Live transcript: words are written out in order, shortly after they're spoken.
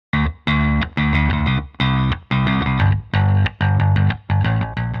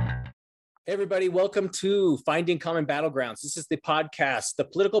Hey everybody, welcome to Finding Common Battlegrounds. This is the podcast, the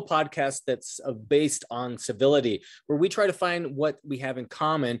political podcast that's based on civility, where we try to find what we have in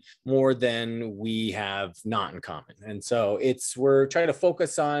common more than we have not in common. And so we're trying to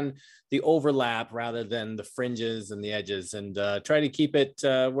focus on the overlap rather than the fringes and the edges, and try to keep it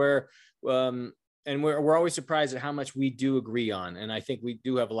where and we're always surprised at how much we do agree on. And I think we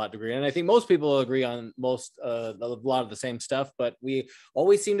do have a lot to agree on. And I think most people agree on a lot of the same stuff, but we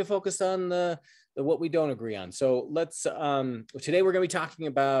always seem to focus on the what we don't agree on. So let's, today we're going to be talking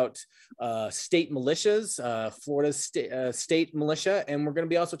about state militias, Florida's state militia, and we're going to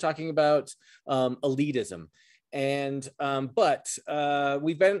be also talking about elitism. And but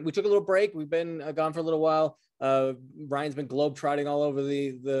we took a little break. We've been gone for a little while. Ryan's been globetrotting all over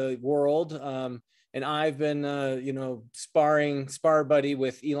the world. And I've been, spar buddy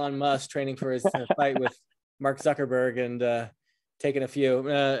with Elon Musk, training for his fight with Mark Zuckerberg, and taking a few.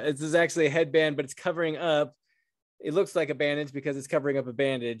 This is actually a headband, but it's covering up. It looks like a bandage because it's covering up a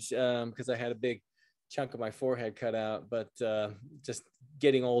bandage, because I had a big chunk of my forehead cut out, but just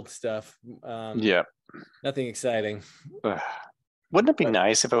getting old stuff. Yeah. Nothing exciting. Wouldn't it be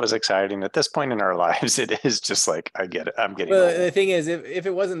nice if it was exciting? At this point in our lives, it is just like, I get it. I'm getting old. The thing is, if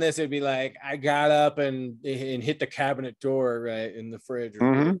it wasn't this, it'd be like I got up and hit the cabinet door right in the fridge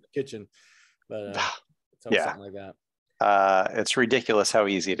or in the kitchen. But it's something like that. It's ridiculous how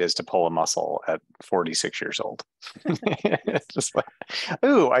easy it is to pull a muscle at 46 years old. It's just like,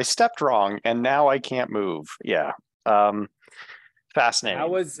 ooh, I stepped wrong and now I can't move. Yeah. Fascinating.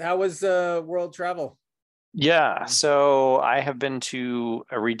 How was world travel? Yeah, so I have been to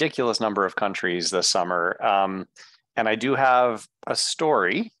a ridiculous number of countries this summer, and I do have a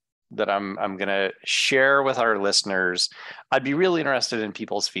story that I'm going to share with our listeners. I'd be really interested in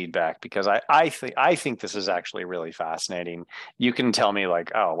people's feedback because I think this is actually really fascinating. You can tell me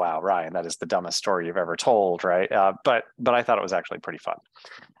like, oh wow, Ryan, that is the dumbest story you've ever told, right? But I thought it was actually pretty fun.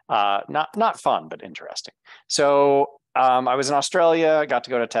 Not fun, but interesting. So. I was in Australia, got to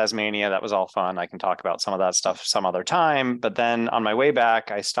go to Tasmania. That was all fun. I can talk about some of that stuff some other time. But then on my way back,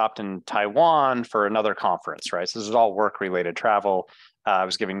 I stopped in Taiwan for another conference, right? So this is all work-related travel. I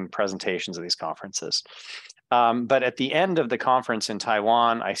was giving presentations at these conferences. But at the end of the conference in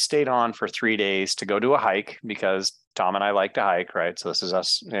Taiwan, I stayed on for 3 days to go do a hike because Tom and I like to hike, right? So this is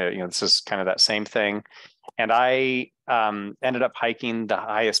us, this is kind of that same thing. And I ended up hiking the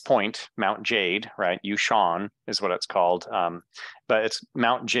highest point, Mount Jade, right? Yushan is what it's called. But it's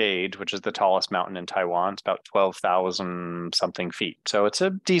Mount Jade, which is the tallest mountain in Taiwan. It's about 12,000 something feet. So it's a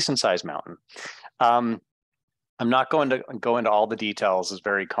decent sized mountain. I'm not going to go into all the details. It's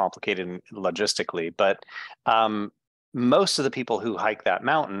very complicated logistically, but most of the people who hike that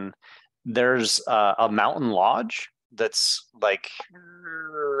mountain, there's a mountain lodge that's like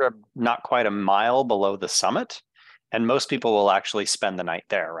not quite a mile below the summit. And most people will actually spend the night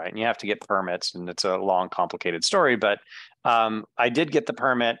there, right? And you have to get permits, and it's a long, complicated story. But I did get the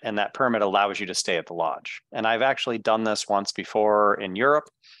permit, and that permit allows you to stay at the lodge. And I've actually done this once before in Europe,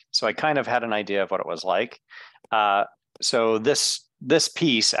 so I kind of had an idea of what it was like. So this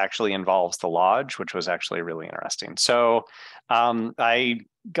piece actually involves the lodge, which was actually really interesting. So I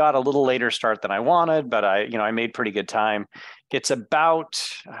got a little later start than I wanted, but I made pretty good time. It's about,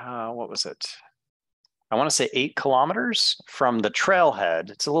 what was it? I want to say 8 kilometers from the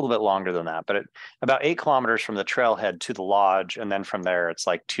trailhead. It's a little bit longer than that, but about 8 kilometers from the trailhead to the lodge. And then from there, it's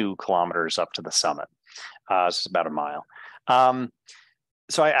like 2 kilometers up to the summit. So it's about a mile.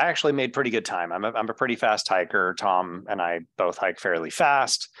 So I actually made pretty good time. I'm a pretty fast hiker. Tom and I both hike fairly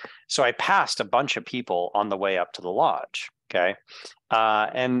fast. So I passed a bunch of people on the way up to the lodge. Okay.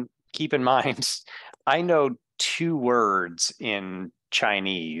 And keep in mind, I know 2 words in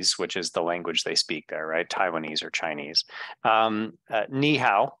Chinese, which is the language they speak there, right? Taiwanese or Chinese. Ni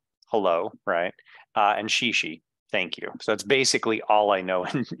hao, hello, right? And shishi, thank you. So that's basically all I know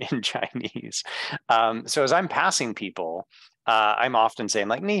in Chinese. So as I'm passing people, I'm often saying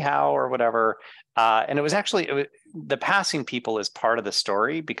like ni hao or whatever. And it was actually, the passing people is part of the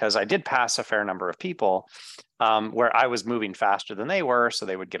story because I did pass a fair number of people where I was moving faster than they were. So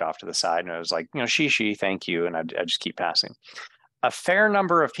they would get off to the side and I was like, shishi, thank you. And I'd just keep passing. A fair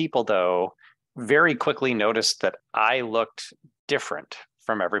number of people, though, very quickly noticed that I looked different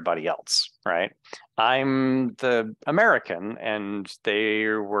from everybody else, right? I'm the American and they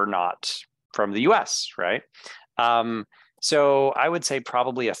were not from the US, right? So I would say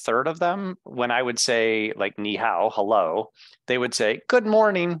probably a third of them, when I would say like ni hao, hello, they would say good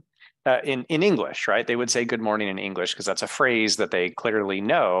morning in English, right? They would say good morning in English because that's a phrase that they clearly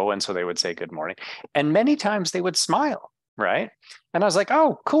know. And so they would say good morning. And many times they would smile, right? And I was like,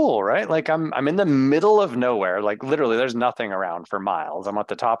 oh, cool, right? Like I'm in the middle of nowhere, like literally there's nothing around for miles. I'm at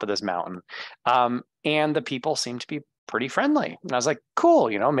the top of this mountain. And the people seem to be pretty friendly. And I was like, cool,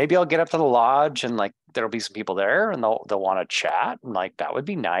 maybe I'll get up to the lodge and like there'll be some people there and they'll want to chat. And like that would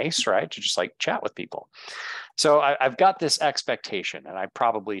be nice, right? To just like chat with people. So I've got this expectation, and I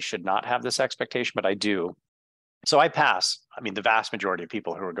probably should not have this expectation, but I do. So I pass, the vast majority of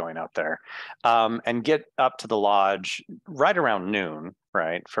people who are going up there, and get up to the lodge right around noon,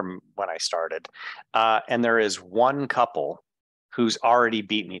 right, from when I started. And there is one couple who's already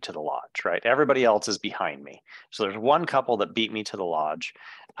beat me to the lodge, right? Everybody else is behind me. So there's one couple that beat me to the lodge.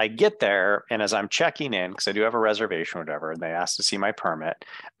 I get there, and as I'm checking in, because I do have a reservation or whatever, and they asked to see my permit,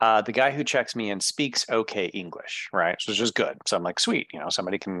 the guy who checks me in speaks okay English, right? So it's just good. So I'm like, sweet,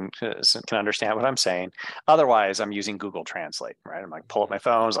 somebody can understand what I'm saying. Otherwise, I'm using Google Translate, right? I'm like, pull up my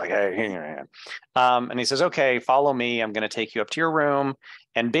phone, it's like, hey, and he says, okay, follow me. I'm going to take you up to your room.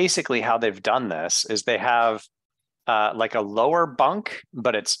 And basically how they've done this is they have like a lower bunk,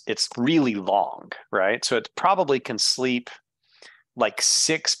 but it's really long, right? So it probably can sleep like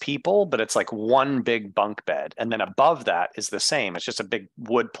 6 people, but it's like one big bunk bed. And then above that is the same. It's just a big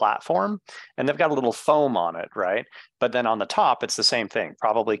wood platform, and they've got a little foam on it, right? But then on the top, it's the same thing.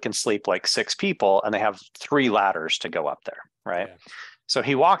 Probably can sleep like 6 people, and they have 3 ladders to go up there, right? Yeah. So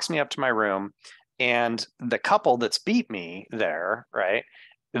he walks me up to my room, and the couple that's beat me there, right?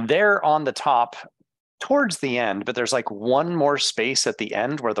 They're on the top towards the end, but there's like one more space at the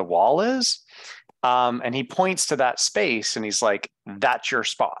end where the wall is. And he points to that space and he's like, that's your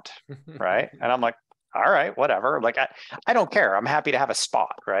spot, right? And I'm like, all right, whatever. Like, I don't care. I'm happy to have a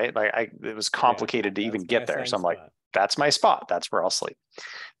spot, right? Like it was complicated to even get there. So I'm like, that's my spot. That's where I'll sleep.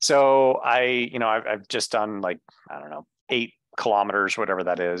 So I've just done like, I don't know, 8 kilometers, whatever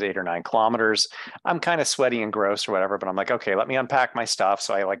that is, 8 or 9 kilometers. I'm kind of sweaty and gross or whatever, but I'm like, okay, let me unpack my stuff.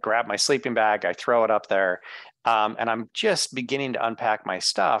 So I like grab my sleeping bag, I throw it up there. And I'm just beginning to unpack my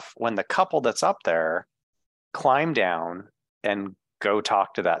stuff when the couple that's up there climb down and go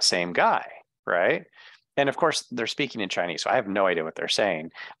talk to that same guy, right? And of course, they're speaking in Chinese, so I have no idea what they're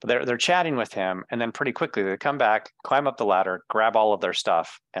saying. But they're chatting with him, and then pretty quickly they come back, climb up the ladder, grab all of their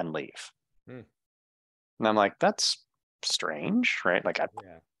stuff, and leave. And I'm like, that's strange, right? Like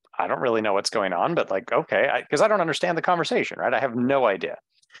I don't really know what's going on, but like, okay, because I don't understand the conversation, right? I have no idea.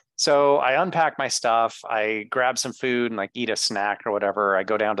 So I unpack my stuff, I grab some food and like eat a snack or whatever. I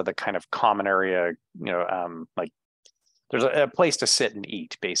go down to the kind of common area, like there's a place to sit and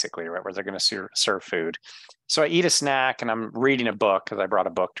eat basically, right, where they're going to serve food. So I eat a snack and I'm reading a book because I brought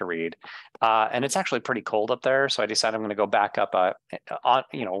a book to read. And it's actually pretty cold up there. So I decided I'm going to go back up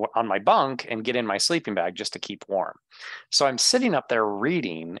on my bunk and get in my sleeping bag just to keep warm. So I'm sitting up there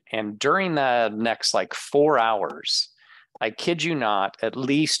reading, and during the next like 4 hours, I kid you not, at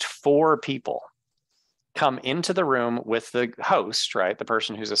least 4 people come into the room with the host, right? The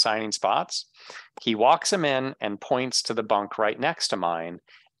person who's assigning spots. He walks them in and points to the bunk right next to mine,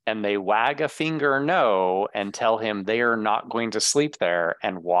 and they wag a finger no and tell him they are not going to sleep there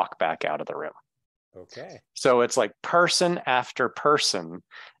and walk back out of the room. Okay. So it's like person after person.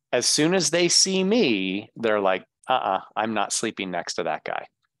 As soon as they see me, they're like, I'm not sleeping next to that guy.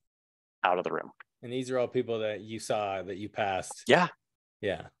 Out of the room. And these are all people that you saw, that you passed. Yeah.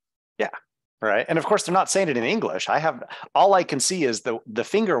 Yeah. Yeah. Right. And of course, they're not saying it in English. All I can see is the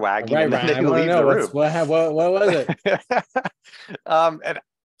finger wagging, right, and then Ryan, they leave the room. What was it?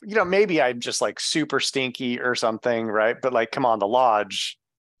 And maybe I'm just like super stinky or something, right? But like, come on, the lodge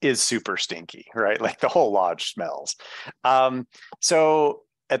is super stinky, right? Like the whole lodge smells. So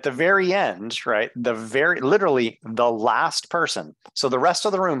at the very end, right, literally the last person. So the rest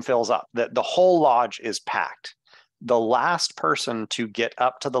of the room fills up. The whole lodge is packed. The last person to get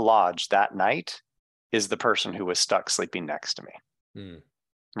up to the lodge that night is the person who was stuck sleeping next to me.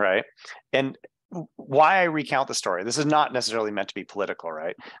 Right. And why I recount the story, this is not necessarily meant to be political,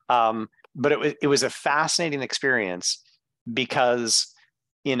 right? But it was a fascinating experience because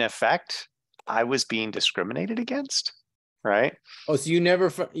in effect, I was being discriminated against. Right. Oh, so you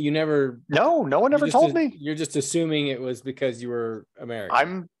never. No one ever told me. You're just assuming it was because you were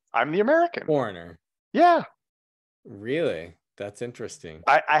American. I'm the American. Foreigner. Yeah. Really? That's interesting.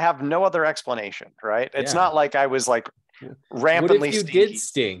 I have no other explanation, right? It's not like I was like rampantly What if you stinky. did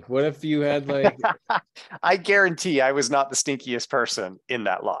stink? What if you had like... I guarantee I was not the stinkiest person in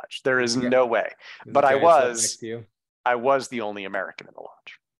that lodge. There is no way. But I was the only American in the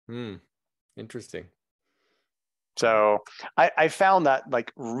lodge. Interesting. So I found that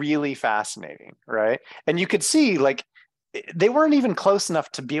like really fascinating, right? And you could see like they weren't even close enough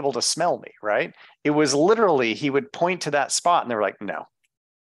to be able to smell me, right? It was literally, he would point to that spot and they were like, no,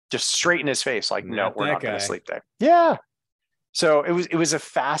 just straight in his face. Like, no, we're not going to sleep there. Yeah. So it was a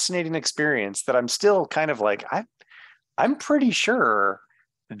fascinating experience that I'm still kind of like, I'm pretty sure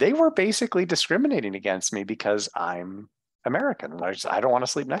they were basically discriminating against me because I'm American. I don't want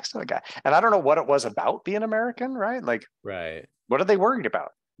to sleep next to the guy. And I don't know what it was about being American, right? Like, right. What are they worried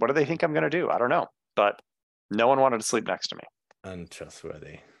about? What do they think I'm going to do? I don't know. But no one wanted to sleep next to me.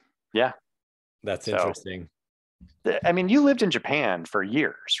 Untrustworthy. Yeah. That's interesting. I mean, you lived in Japan for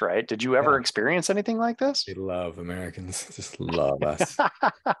years, right? Did you ever experience anything like this? They love Americans. Just love us. I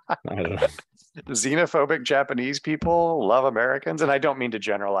don't know. Xenophobic Japanese people love Americans. And I don't mean to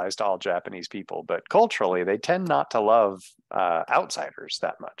generalize to all Japanese people, but culturally, they tend not to love outsiders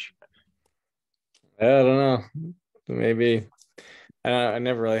that much. I don't know. Maybe. I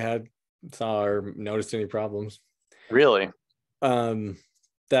never really saw or noticed any problems. Really?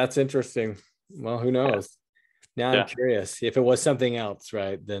 That's interesting. Well, who knows? Now I'm curious. If it was something else,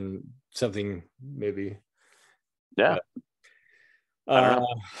 right? Then something maybe. Yeah. I don't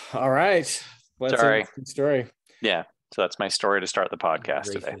know. All right. Well, that's a good story. Yeah. So that's my story to start the podcast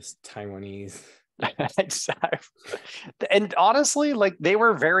Racist today. Taiwanese. And honestly, like, they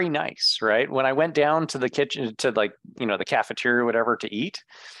were very nice, right? When I went down to the kitchen to, like, the cafeteria or whatever to eat,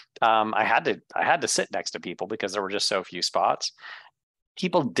 I had to sit next to people because there were just so few spots.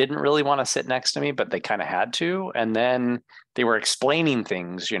 People didn't really want to sit next to me, but they kind of had to. And then they were explaining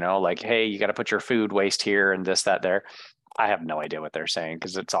things, like, hey, you got to put your food waste here and this, that, there. I have no idea what they're saying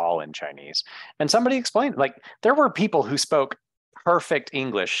because it's all in Chinese. And somebody explained, like, there were people who spoke perfect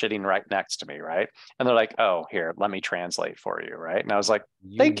English sitting right next to me, right? And they're like, oh, here, let me translate for you, right? And I was like,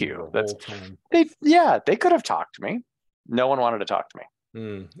 thank you. They could have talked to me. No one wanted to talk to me.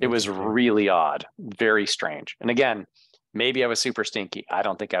 It was really odd, very strange. And again, maybe I was super stinky. I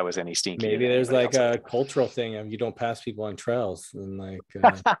don't think I was any stinky. Maybe there's like a cultural thing of you don't pass people on trails, and like,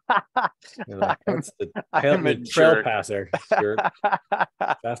 that's the trail passer, you're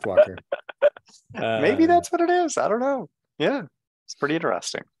fast walker. Maybe that's what it is. I don't know. Yeah, it's pretty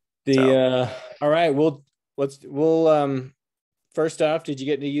interesting. All right. We'll first off, did you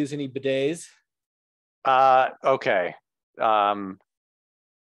get to use any bidets? Okay.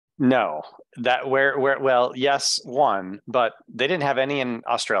 No, well, yes, one, but they didn't have any in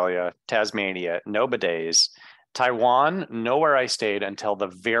Australia, Tasmania, no bidets. Taiwan, nowhere I stayed until the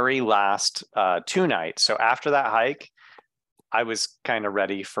very last 2 nights. So after that hike, I was kind of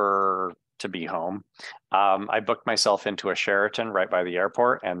ready to be home. I booked myself into a Sheraton right by the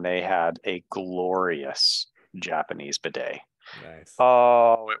airport, and they had a glorious Japanese bidet. Nice.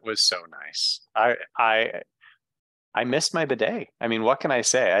 Oh, it was so nice. I missed my bidet. I mean, what can I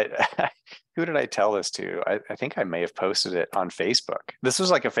say? Who did I tell this to? I think I may have posted it on Facebook. This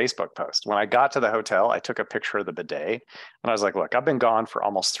was like a Facebook post. When I got to the hotel, I took a picture of the bidet and I was like, look, I've been gone for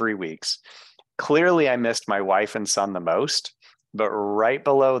almost 3 weeks. Clearly, I missed my wife and son the most, but right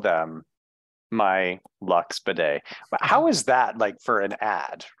below them, my Lux bidet. How is that like for an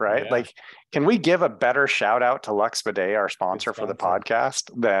ad, right? Yeah. Like, can we give a better shout out to Lux Bidet, our sponsor for the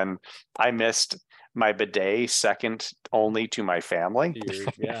podcast, than I missed my bidet second only to my family?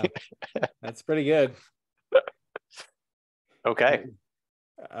 Yeah, that's pretty good. Okay.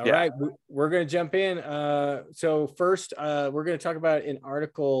 All right. We're going to jump in. So first, we're going to talk about an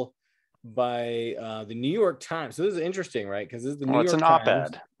article by the New York Times. So this is interesting, right? Because this is the New York Times.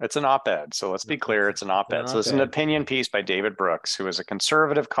 Op-ed. It's an op-ed. So let's be clear, it's an op-ed. So this is an opinion piece by David Brooks, who is a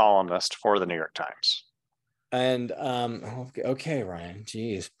conservative columnist for the New York Times. And okay, Ryan,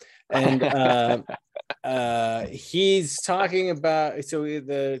 geez. And he's talking about, so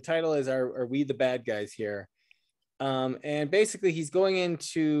the title is Are We the Bad Guys Here? And basically he's going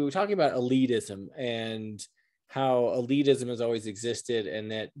into talking about elitism and how elitism has always existed,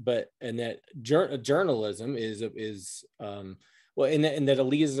 and that journalism is and that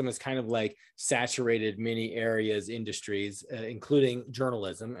elitism is kind of like saturated many areas, industries, including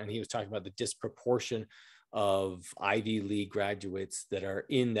journalism. And he was talking about the disproportion of Ivy League graduates that are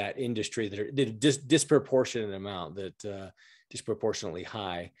in that industry that are disproportionate amount, that disproportionately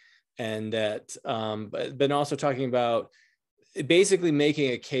high, and that but also talking about basically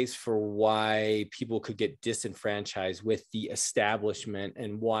making a case for why people could get disenfranchised with the establishment,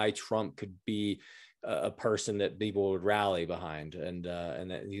 and why Trump could be a person that people would rally behind, and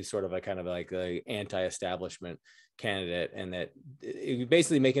that he's sort of a kind of like a anti-establishment candidate, and that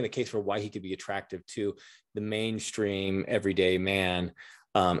basically making a case for why he could be attractive to the mainstream everyday man.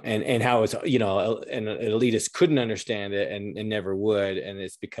 and how it's, you know, an elitist couldn't understand it and never would. And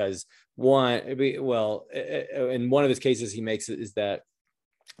it's because and one of his cases he makes is that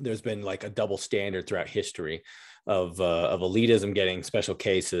there's been like a double standard throughout history of elitism getting special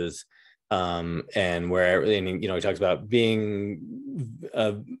cases. And you know, he talks about being,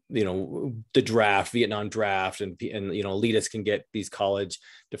 you know, the draft, Vietnam draft, and you know, elitists can get these college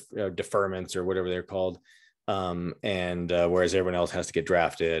deferments or whatever they're called. Whereas everyone else has to get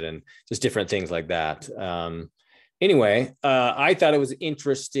drafted, and just different things like that. Anyway, I thought it was an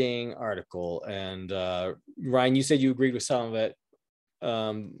interesting article, and Ryan, you said you agreed with some of it,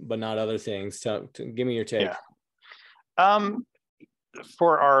 but not other things. So give me your take. Yeah.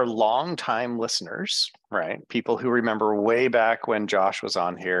 For our longtime listeners, right, people who remember way back when Josh was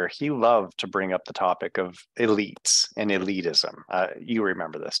on here, he loved to bring up the topic of elites and elitism. You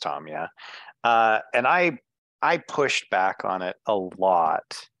remember this, Tom, yeah? And I pushed back on it a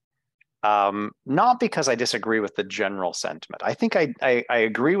lot, not because I disagree with the general sentiment. I think I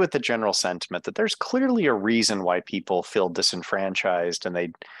agree with the general sentiment that there's clearly a reason why people feel disenfranchised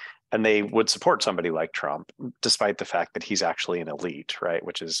and they would support somebody like Trump, despite the fact that he's actually an elite, right?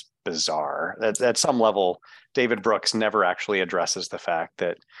 Which is bizarre. At some level, David Brooks never actually addresses the fact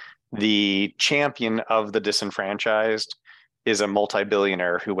that the champion of the disenfranchised is a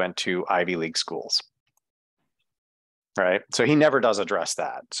multi-billionaire who went to Ivy League schools, right? So he never does address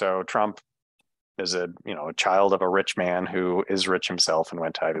that. So Trump is a child of a rich man who is rich himself and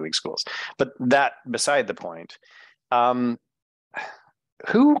went to Ivy League schools. But that beside the point.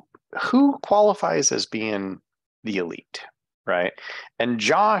 Who qualifies as being the elite, right? And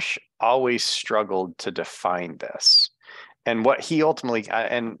Josh always struggled to define this. And what he ultimately,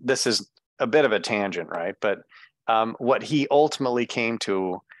 and this is a bit of a tangent, right? But what he ultimately came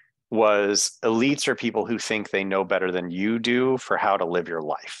to was elites are people who think they know better than you do for how to live your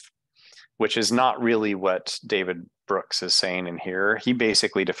life, which is not really what David Brooks is saying in here. He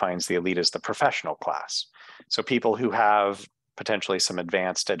basically defines the elite as the professional class. So people who have potentially some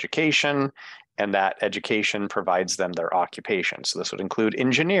advanced education, and that education provides them their occupation. So this would include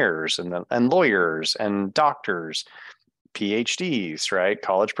engineers and lawyers and doctors, PhDs, right?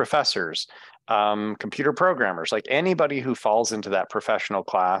 College professors, computer programmers, like anybody who falls into that professional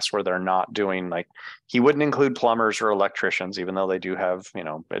class where they're not doing, like, he wouldn't include plumbers or electricians, even though they do have,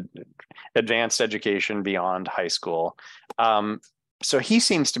 advanced education beyond high school. So he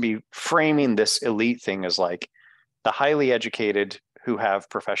seems to be framing this elite thing as like the highly educated who have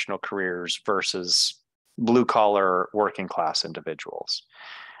professional careers versus blue collar working class individuals.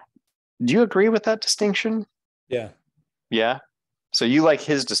 Do you agree with that distinction? Yeah. Yeah. So you like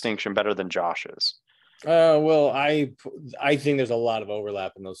his distinction better than Josh's? Well, I think there's a lot of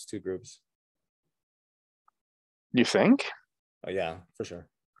overlap in those two groups. You think? Oh, yeah, for sure.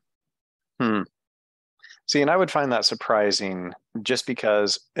 See, and I would find that surprising just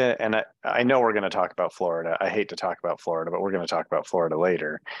because, and I know we're going to talk about Florida. I hate to talk about Florida, but we're going to talk about Florida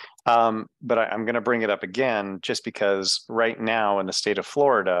later. But I'm going to bring it up again just because right now in the state of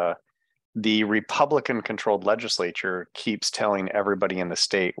Florida, the Republican-controlled legislature keeps telling everybody in the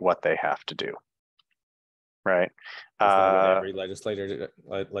state what they have to do. Right? Is that what every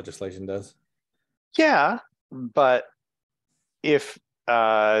legislation does? Yeah, but if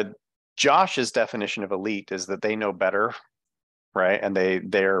Josh's definition of elite is that they know better, right? And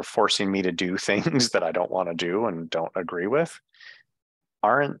they're forcing me to do things that I don't want to do and don't agree with.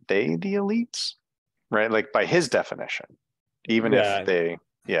 Aren't they the elites? Right? Like by his definition, even if they,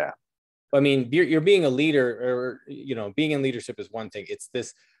 yeah. I mean, you're being a leader, or, being in leadership is one thing. It's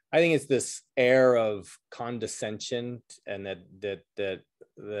this, I think it's this air of condescension and that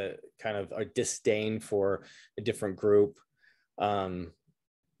kind of a disdain for a different group.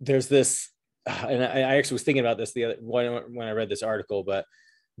 There's this, and I actually was thinking about this when I read this article, but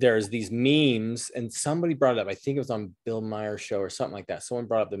there's these memes, and somebody brought it up. I think it was on Bill Maher's show or something like that. Someone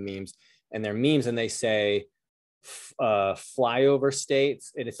brought up the memes, and they're memes, and they say flyover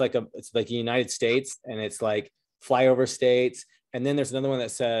states, and it's like the United States, and it's like flyover states, and then there's another one that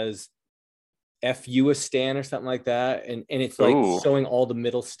says F-U-istan or something like that, and it's like showing all the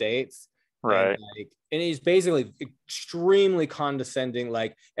middle states. Right. And he's basically extremely condescending.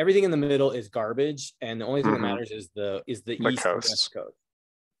 Like everything in the middle is garbage, and the only thing that matters is the east and west coast.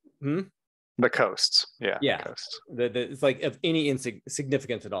 The coasts, yeah. The coasts. It's like of any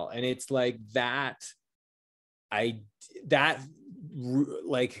insignificance at all, and it's like that. That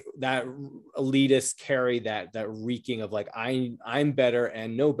elitists carry that reeking of like I'm better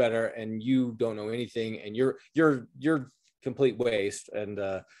and know better, and you don't know anything, and you're complete waste, and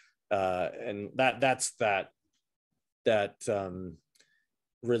that's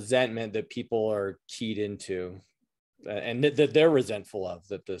resentment that people are keyed into, and that they're resentful of,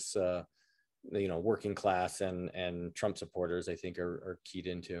 that this working class and Trump supporters, I think, are keyed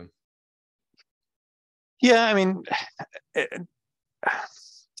into. Yeah, I mean,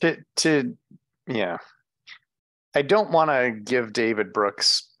 yeah. I don't want to give David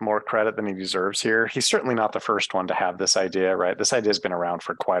Brooks more credit than he deserves here. He's certainly not the first one to have this idea, right? This idea has been around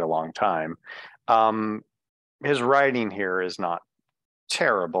for quite a long time. His writing here is not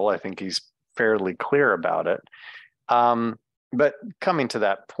terrible. I think he's fairly clear about it. But coming to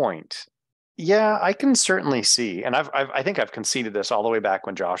that point, yeah, I can certainly see, and I think I've conceded this all the way back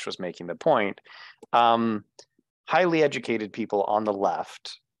when Josh was making the point. Highly educated people on the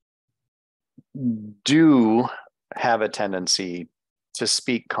left do have a tendency to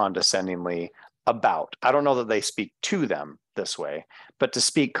speak condescendingly about, I don't know that they speak to them this way, but to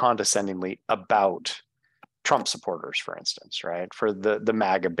speak condescendingly about Trump supporters, for instance, right? For the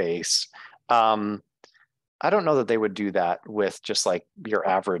MAGA base. I don't know that they would do that with just like your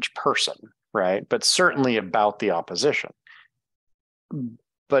average person, right? But certainly about the opposition.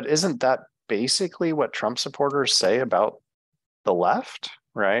 But isn't that basically what Trump supporters say about the left?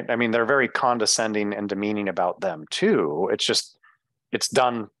 Right? I mean, they're very condescending and demeaning about them too. It's just, it's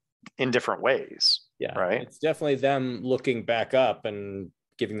done in different ways. Yeah. Right. It's definitely them looking back up and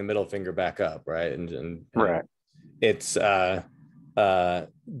giving the middle finger back up. Right. And right. It's, so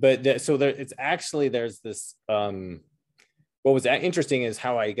it's actually, there's this, what was interesting is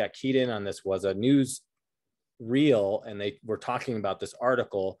how I got keyed in on this was a news reel, and they were talking about this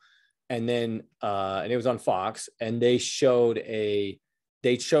article, and then, and it was on Fox, and they showed a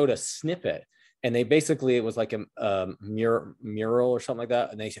snippet, and they basically, it was like a mural or something like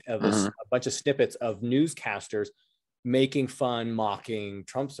that, and they have a bunch of snippets of newscasters making fun, mocking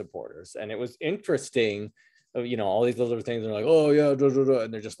Trump supporters. And it was interesting, all these little things are like, oh yeah,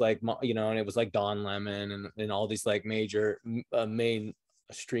 and they're just like, and it was like Don Lemon and all these like major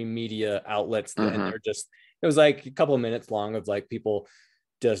mainstream media outlets, and they're just, it was like a couple of minutes long of like people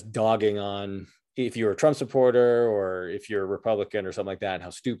just dogging on if you're a Trump supporter or if you're a Republican or something like that, and how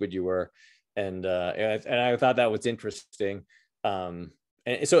stupid you were. And I thought that was interesting. And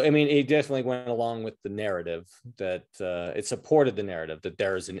so, I mean, it definitely went along with the narrative that it supported the narrative that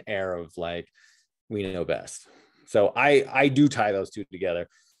there's an air of like, we know best. So I do tie those two together.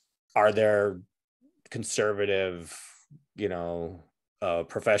 Are there conservative,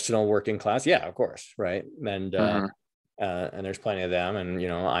 professional working class? Yeah, of course. Right. And there's plenty of them, and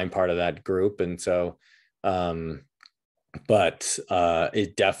I'm part of that group, and so but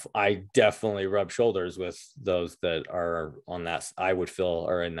I definitely rub shoulders with those that are on that, I would feel,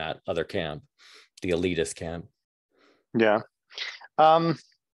 are in that other camp, the elitist camp. Yeah.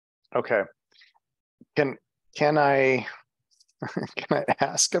 Okay, can I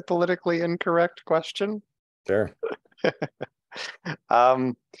ask a politically incorrect question? Sure.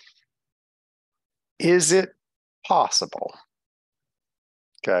 Is it possible,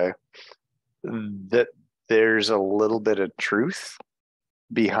 okay, that there's a little bit of truth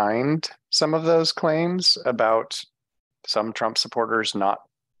behind some of those claims about some Trump supporters not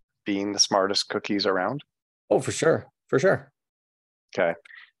being the smartest cookies around? Oh, for sure. Okay.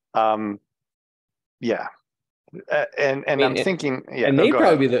 Yeah. And I mean, I'm thinking, yeah, and they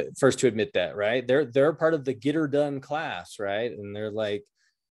probably be the first to admit that, right? They're part of the get her done class, right? And there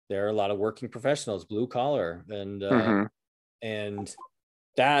are a lot of working professionals, blue collar, and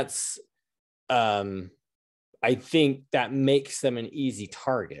that's, I think that makes them an easy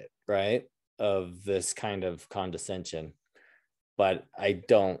target, right, of this kind of condescension. But I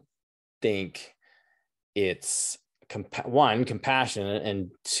don't think it's one, compassionate,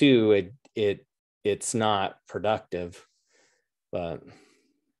 and two, it's not productive. But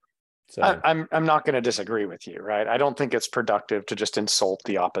so I'm not going to disagree with you, right? I don't think it's productive to just insult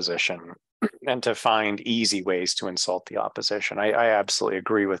the opposition and to find easy ways to insult the opposition. I absolutely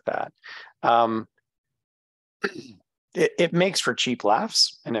agree with that. It makes for cheap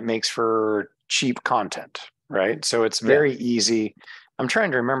laughs, and it makes for cheap content, right? So it's very easy. I'm trying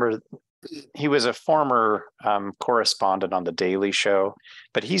to remember, he was a former correspondent on The Daily Show,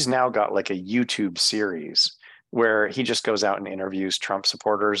 but he's now got like a YouTube series where he just goes out and interviews Trump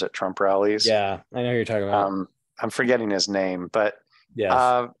supporters at Trump rallies. Yeah, I know who you're talking about. I'm forgetting his name, but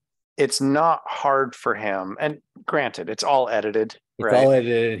yes. It's not hard for him. And granted, it's all edited. It's all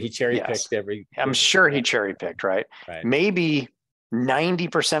edited. He cherry picked every. I'm sure he cherry picked, right? Maybe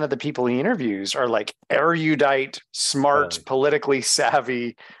 90% of the people he interviews are like erudite, smart, politically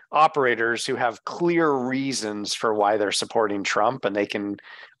savvy operators who have clear reasons for why they're supporting Trump, and they can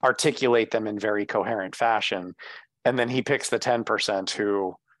articulate them in very coherent fashion. And then he picks the 10%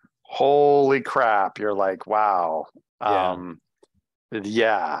 who, holy crap, you're like, wow.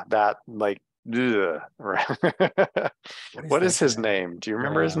 Yeah, that like, ugh. What is his name? Do you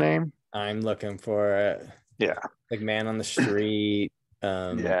remember his name? I'm looking for it. Yeah. Like man on the street.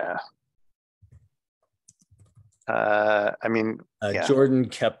 Yeah. I mean, yeah. Jordan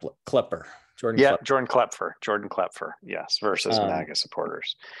Klepper. Jordan Klepfer, yes, versus MAGA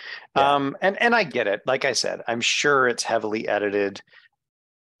supporters. Yeah. And I get it. Like I said, I'm sure it's heavily edited.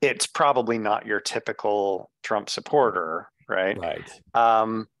 It's probably not your typical Trump supporter, right?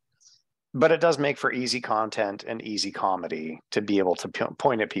 Right. But it does make for easy content and easy comedy to be able to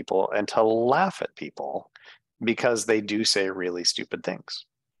point at people and to laugh at people because they do say really stupid things,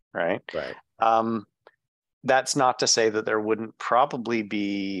 right? Right. That's not to say that there wouldn't probably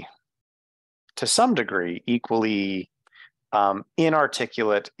be, to some degree, equally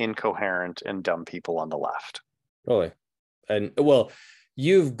inarticulate, incoherent, and dumb people on the left. Totally. And well,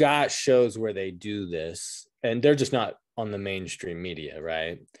 you've got shows where they do this, and they're just not on the mainstream media,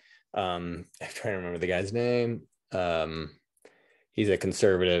 right? I'm trying to remember the guy's name. He's a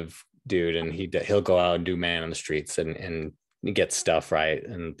conservative dude, and he'll go out and do man on the streets and he gets stuff right,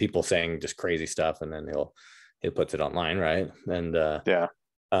 and people saying just crazy stuff, and then he'll puts it online, right? And yeah,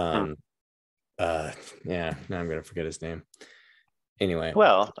 now I'm gonna forget his name. Anyway,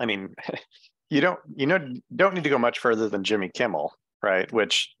 well, I mean, you don't need to go much further than Jimmy Kimmel, right?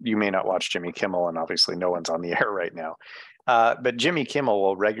 Which you may not watch Jimmy Kimmel, and obviously no one's on the air right now. But Jimmy Kimmel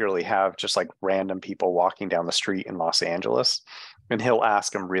will regularly have just like random people walking down the street in Los Angeles, and he'll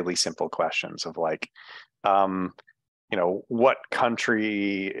ask them really simple questions of like, what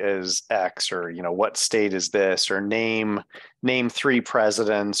country is X, or, what state is this, or name 3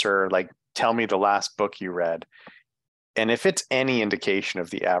 presidents, or like, tell me the last book you read. And if it's any indication of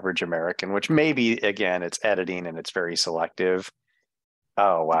the average American, which maybe, again, it's editing and it's very selective.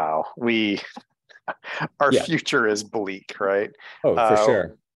 Oh, wow. Our future is bleak, right? Oh, for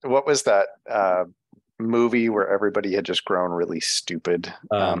sure. What was that movie where everybody had just grown really stupid?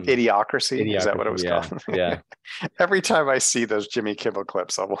 Idiocracy. Is that what it was called? Yeah. Every time I see those Jimmy Kimmel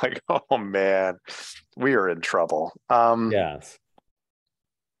clips, I'm like, oh man, we are in trouble. Yes.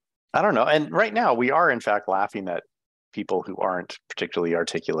 I don't know. And right now we are in fact laughing at people who aren't particularly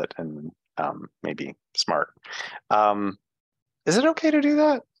articulate and maybe smart. Is it okay to do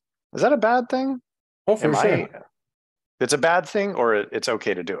that? Is that a bad thing? Oh, for sure. It's a bad thing, or it's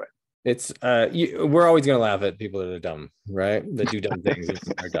okay to do it? It's we're always going to laugh at people that are dumb, right? That do dumb things and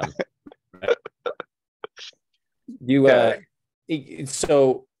are dumb. Right?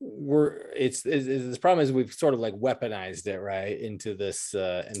 So this problem is we've sort of like weaponized it, right, into this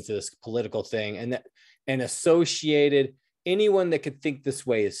political thing, and associated anyone that could think this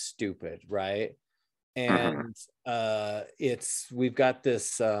way is stupid, right? And we've got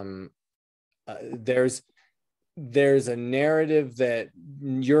this there's a narrative that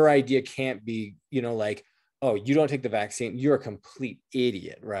your idea can't be, like, oh, you don't take the vaccine, you're a complete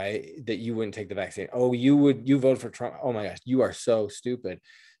idiot, right? That you wouldn't take the vaccine. Oh, you vote for Trump. Oh my gosh, you are so stupid.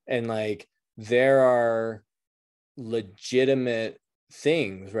 And like, there are legitimate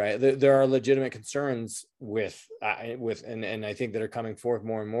things, right? There are legitimate concerns with and I think that are coming forth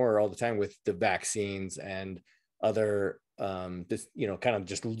more and more all the time with the vaccines and other this, kind of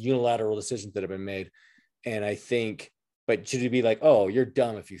just unilateral decisions that have been made. And I think, but should it be like, oh, you're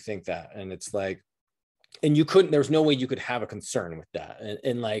dumb if you think that? And it's like, and there's no way you could have a concern with that.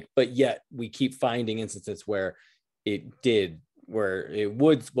 And like, but yet we keep finding instances where it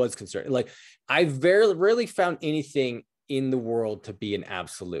was concerned. Like, I've rarely found anything in the world to be an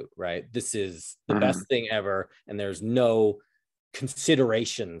absolute, right? This is the best thing ever. And there's no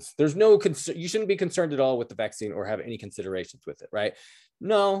considerations. There's no you shouldn't be concerned at all with the vaccine or have any considerations with it, right?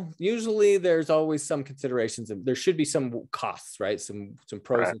 No, usually there's always some considerations, and there should be some costs, right? Some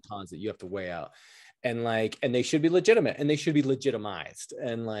pros and cons that you have to weigh out. And like, and they should be legitimate and they should be legitimized.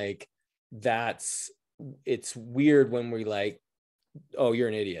 And like, it's weird when we like, oh, you're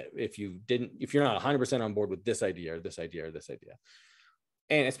an idiot if you're not 100% on board with this idea or this idea or this idea.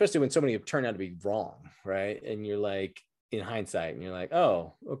 And especially when so many have turned out to be wrong, right? And you're like, in hindsight, and you're like,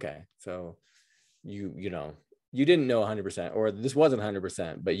 oh, okay, so you didn't know 100%, or this wasn't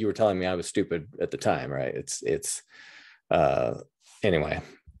 100%, but you were telling me I was stupid at the time, right? It's anyway,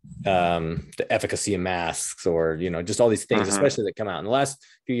 the efficacy of masks, or just all these things, especially that come out in the last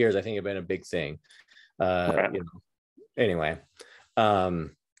few years, I think have been a big thing. Anyway,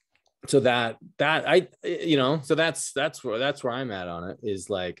 so that's where I'm at on it, is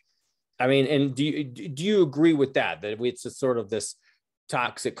like, I mean, and do you agree with that it's a sort of this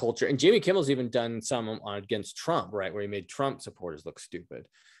toxic culture. And Jimmy Kimmel's even done some against Trump, right, where he made Trump supporters look stupid,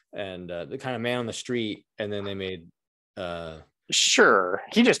 and the kind of man on the street. And then they made sure,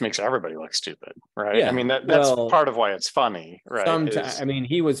 he just makes everybody look stupid, right? Yeah, I mean, that's part of why it's funny, right? I mean,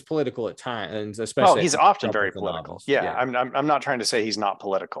 he was political at times, especially. He's often very political. Yeah. I'm not trying to say he's not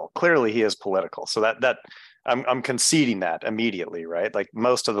political. Clearly, he is political. So that I'm conceding that immediately, right? Like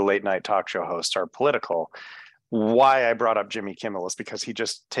most of the late night talk show hosts are political. Why I brought up Jimmy Kimmel is because he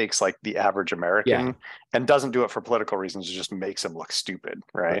just takes like the average American and doesn't do it for political reasons. It just makes him look stupid,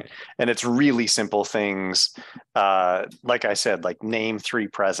 right? And it's really simple things. Like I said, like name 3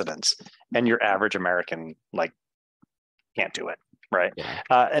 presidents, and your average American like can't do it, right?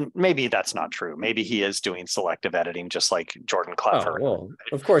 And maybe that's not true. Maybe he is doing selective editing, just like Jordan Clever. Oh, well,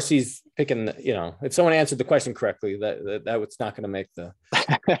 of course he's picking. If someone answered the question correctly, that was not going to make the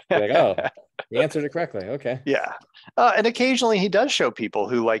like, oh, he answered it correctly. Okay. Yeah. And occasionally he does show people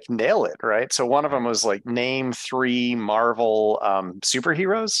who like nail it, right? So one of them was like name 3 Marvel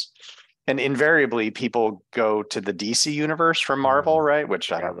superheroes. And invariably people go to the DC universe from Marvel, right?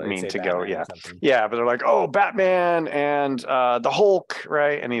 Which I don't mean to go. Yeah. But they're like, oh, Batman and the Hulk,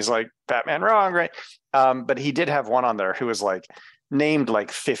 right? And he's like, Batman wrong, right? But he did have one on there who was like named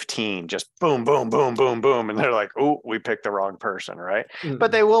like 15, just boom, boom, boom, boom, boom. And they're like, oh, we picked the wrong person, right?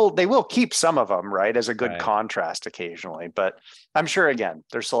 But they will keep some of them, right, as a good contrast occasionally. But I'm sure, again,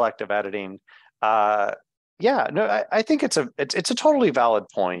 there's selective editing. I think it's a totally valid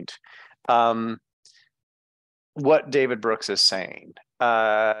point. What David Brooks is saying.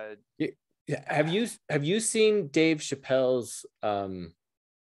 Have you seen Dave Chappelle's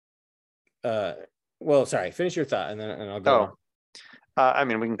finish your thought and I'll go. I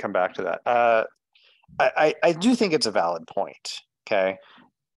mean, we can come back to that. I do think it's a valid point. Okay.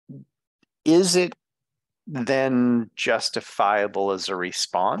 Is it then justifiable as a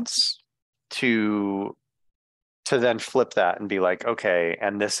response to then flip that and be like, okay,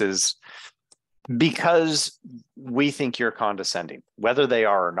 and this is because we think you're condescending, whether they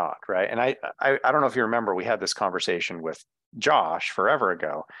are or not, right? And I don't know if you remember, we had this conversation with Josh forever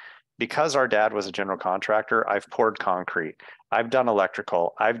ago. Because our dad was a general contractor, I've poured concrete, I've done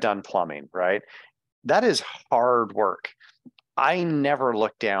electrical, I've done plumbing, right? That is hard work. I never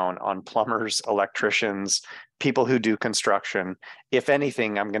look down on plumbers, electricians, people who do construction. If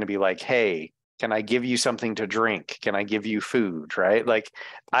anything, I'm going to be like, hey, can I give you something to drink? Can I give you food, right? Like,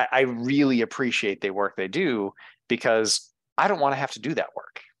 I really appreciate the work they do because I don't want to have to do that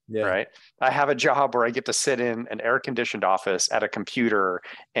work. Right. I have a job where I get to sit in an air-conditioned office at a computer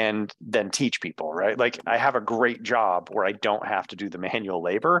and then teach people, right? Like I have a great job where I don't have to do the manual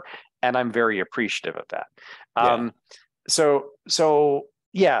labor, and I'm very appreciative of that. So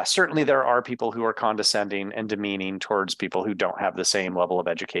yeah, certainly there are people who are condescending and demeaning towards people who don't have the same level of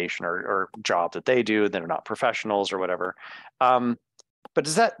education or job that they do. They're not professionals or whatever. But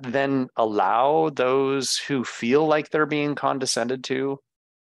does that then allow those who feel like they're being condescended to?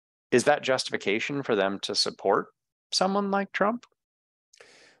 Is that justification for them to support someone like Trump?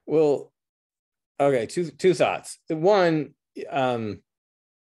 Well, okay, two thoughts. One, if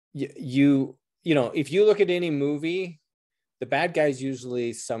you look at any movie, the bad guy's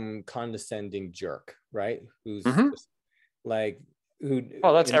usually some condescending jerk, right? Who's like who?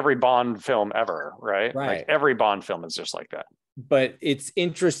 Well, that's every Bond film ever, right? Right. Like every Bond film is just like that. But it's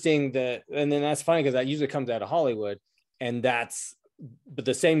interesting and then that's funny because that usually comes out of Hollywood, and but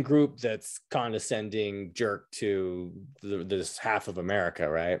the same group that's condescending jerk to this half of America,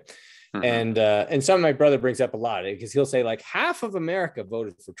 right? And something my brother brings up a lot because he'll say like half of America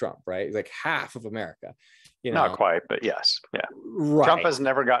voted for Trump, right? Like half of America, not quite, but yes, yeah. Right. Trump has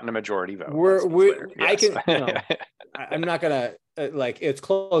never gotten a majority vote. I'm not gonna it's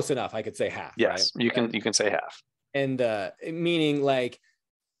close enough. I could say half. Yes, right? You can say half, and meaning like.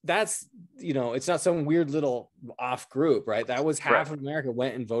 That's it's not some weird little off group, right? That was half of America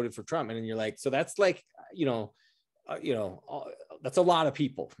went and voted for Trump, and then you're like, so that's like that's a lot of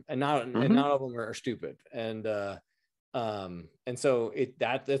people, and not all of them are stupid, and so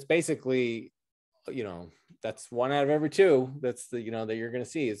that's basically that's 1 out of every 2 that's that you're going to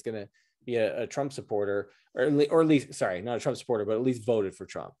see is going to be a Trump supporter, or at least sorry, not a Trump supporter, but at least voted for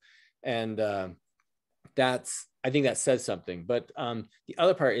Trump, and I think that says something. But the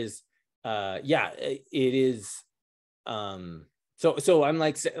other part is, it is. So I'm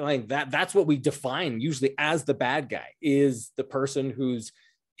like that. That's what we define usually as the bad guy, is the person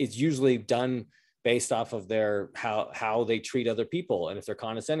is usually done based off of their how they treat other people, and if they're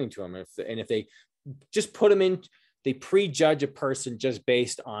condescending to them, if they just put them in they prejudge a person just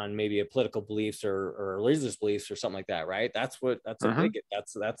based on maybe a political beliefs or religious beliefs or something like that, right? That's a bigot.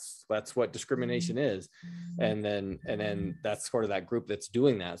 That's what discrimination is. And then that's sort of that group that's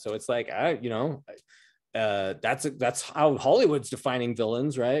doing that. So it's like, that's how Hollywood's defining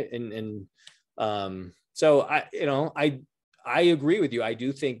villains, right? So I agree with you. I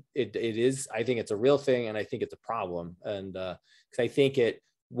do think it is. I think it's a real thing, and I think it's a problem. And because I think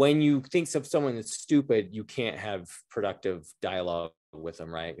when you think of someone that's stupid, you can't have productive dialogue with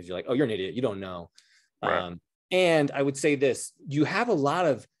them, right? Because you're like, oh, you're an idiot. You don't know. Right. And I would say this: you have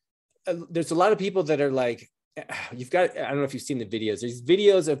there's a lot of people that are like, I don't know if you've seen the videos. There's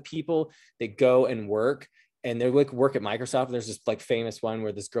videos of people that go and work. And they're like work at Microsoft. There's this like famous one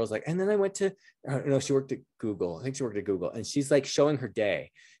where this girl's like, and then I went to, she worked at Google. I think she worked at Google, and she's like showing her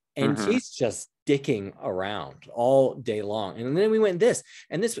day, and she's just dicking around all day long. And then we went this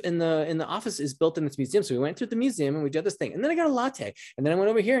in the office is built in this museum. So we went through the museum and we did this thing, and then I got a latte, and then I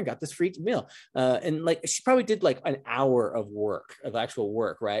went over here and got this free meal. And like she probably did like an hour of actual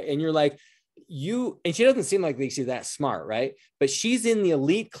work, right? And you're like, and she doesn't seem like she's that smart, right? But she's in the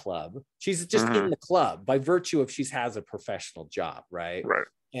elite club. She's just in the club by virtue of she has a professional job, right? Right.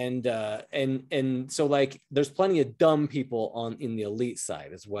 And so like there's plenty of dumb people in the elite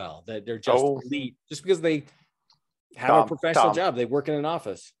side as well, that they're just elite just because they have a professional job. They work in an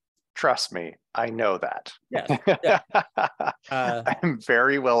office. Trust me, I know that. Yes. Yeah. I'm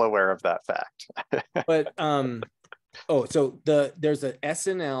very well aware of that fact. But so there's an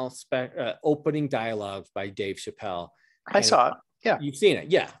SNL opening dialogue by Dave Chappelle. I saw it. Yeah. You've seen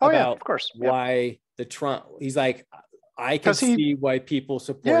it. Yeah. Oh, yeah, of course. Why the Trump, he's like, I can see why people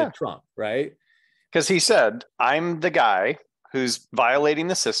supported Trump, right? Because he said, I'm the guy who's violating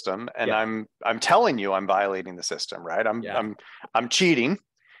the system, and I'm telling you I'm violating the system, right? I'm cheating,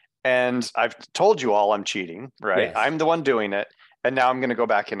 and I've told you all I'm cheating, right? Yes. I'm the one doing it. And now I'm going to go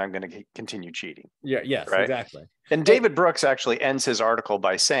back and I'm going to continue cheating. Yeah. Yes, right? Exactly. And David Brooks actually ends his article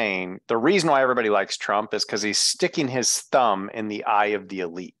by saying the reason why everybody likes Trump is because he's sticking his thumb in the eye of the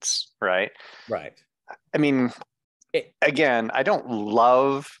elites. Right. Right. I mean, again, I don't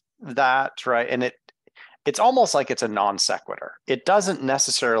love that. Right. And it's almost like it's a non sequitur. It doesn't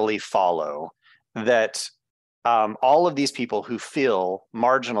necessarily follow that all of these people who feel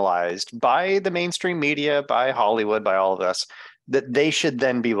marginalized by the mainstream media, by Hollywood, by all of us, that they should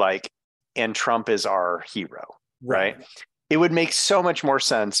then be like, and Trump is our hero, right? It would make so much more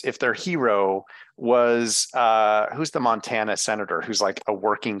sense if their hero was, who's the Montana senator who's like a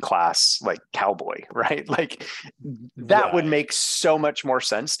working class, like cowboy, right? Like that would make so much more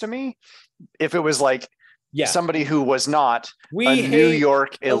sense to me if it was like somebody who was not a New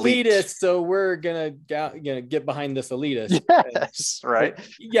York elitist. So we're gonna get behind this elitist. Yes, right.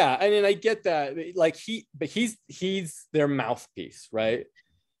 Yeah, I mean, I get that. Like he's their mouthpiece, right?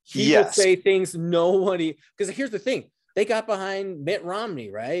 He will say things nobody. Because here's the thing: they got behind Mitt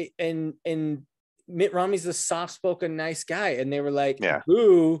Romney, right? And Mitt Romney's a soft-spoken, nice guy, and they were like,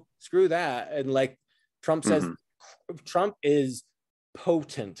 "Ooh, screw that!" And like Trump says, Trump is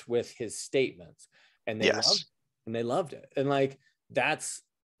potent with his statements. And they loved it. And like that's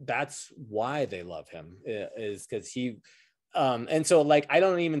why they love him, is because he and so like I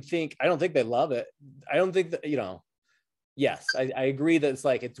don't think they love it. I don't think that, yes, I agree that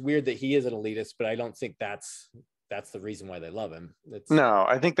it's weird that he is an elitist, but I don't think that's the reason why they love him. No,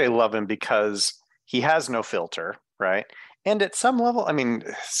 I think they love him because he has no filter, right? And at some level, I mean,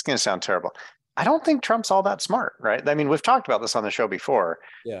 it's going to sound terrible, I don't think Trump's all that smart, right? I mean, we've talked about this on the show before.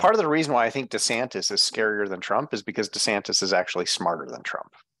 Yeah. Part of the reason why I think DeSantis is scarier than Trump is because DeSantis is actually smarter than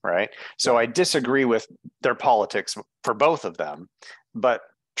Trump, right? So I disagree with their politics for both of them, but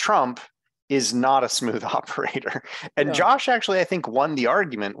Trump is not a smooth operator. And Josh actually, I think, won the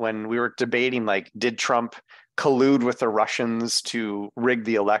argument when we were debating, like, did Trump collude with the Russians to rig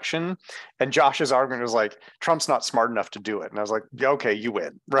the election? And Josh's argument was like, Trump's not smart enough to do it. And I was like, okay, you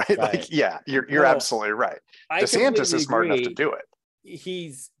win, right? Like, yeah, you're absolutely right. DeSantis is smart enough to do it.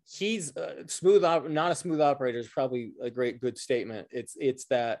 He's smooth, not a smooth operator is probably a good statement. It's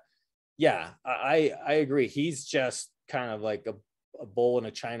that, I agree. He's just kind of like a bull in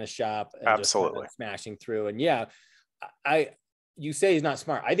a china shop and absolutely just kind of smashing through. And you say he's not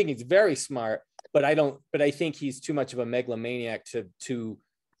smart. I think he's very smart, but I think he's too much of a megalomaniac to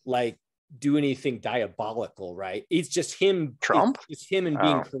like do anything diabolical, right? It's just him. Trump? It's him and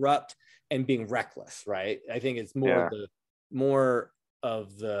being corrupt and being reckless, right? I think it's more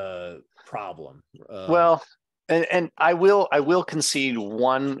of the problem. Well, and I will concede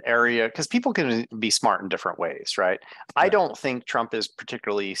one area, because people can be smart in different ways, right? I don't think Trump is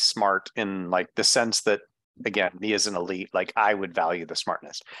particularly smart in like the sense that again, me as an elite, like I would value the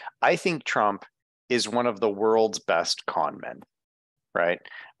smartness. I think Trump is one of the world's best con men, right?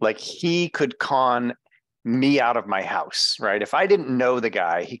 Like he could con me out of my house, right? If I didn't know the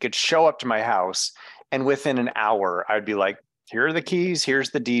guy, he could show up to my house and within an hour, I'd be like, here are the keys,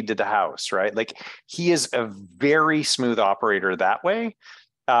 here's the deed to the house, right? Like he is a very smooth operator that way.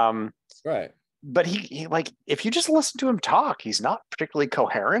 Right. But he like, if you just listen to him talk, he's not particularly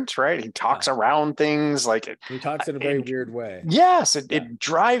coherent, right? He talks around things like he talks in a very weird way. Yes, it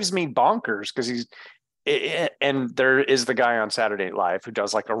drives me bonkers because and there is the guy on Saturday Night Live who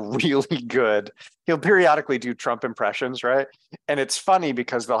does like a really good, he'll periodically do Trump impressions, right? And it's funny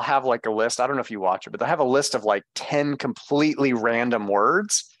because they'll have like a list, I don't know if you watch it, but they'll have a list of like 10 completely random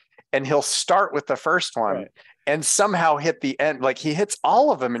words. And he'll start with the first one. Right. And somehow hit the end, like he hits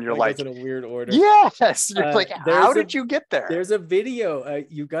all of them, and you're like, in a weird order. Yes, you're like, how did you get there? There's a video,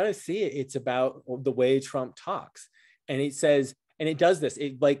 you got to see it. It's about the way Trump talks, and it says, and it does this.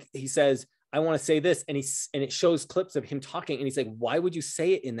 It like he says, "I want to say this," and it shows clips of him talking, and he's like, "Why would you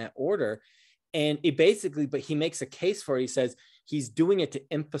say it in that order?" And it basically, but he makes a case for it. He says he's doing it to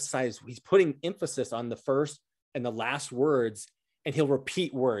emphasize. He's putting emphasis on the first and the last words, and he'll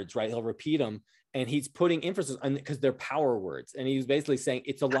repeat words, right? He'll repeat them. And he's putting emphasis on because they're power words. And he was basically saying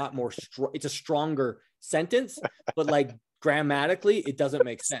it's a lot more, it's a stronger sentence, but like grammatically, it doesn't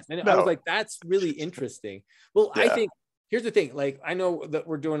make sense. And I was like, that's really interesting. Well, I think, here's the thing. Like, I know that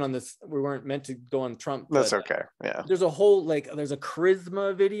we're doing on this, we weren't meant to go on Trump. That's okay. Yeah. There's a whole, there's a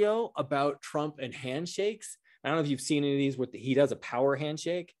charisma video about Trump and handshakes. I don't know if you've seen any of these where he does a power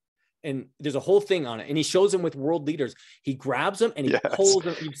handshake. And there's a whole thing on it. And he shows them with world leaders. He grabs them and he pulls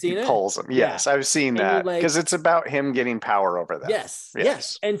them. You've seen it? Pulls them. Yes, I've seen that. Because it's about him getting power over them.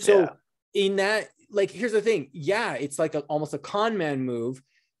 Yes. And so in that, here's the thing. Yeah, it's like almost a con man move.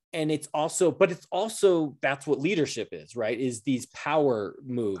 And it's also, that's what leadership is, right? Is these power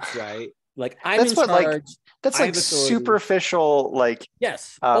moves, right? Like I'm in charge. That's like superficial, 100%.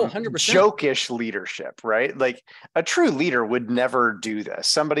 Jokish leadership, right? Like a true leader would never do this.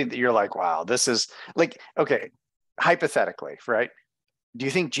 Somebody that you're like, wow, this is like, okay, hypothetically, right? Do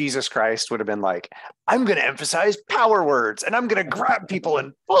you think Jesus Christ would have been like, I'm going to emphasize power words and I'm going to grab people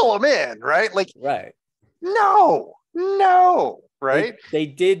and pull them in, right? Like, right. No. Right? They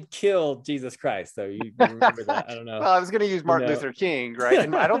did kill Jesus Christ, though. You remember that? I don't know. Well, I was going to use Martin Luther King, right?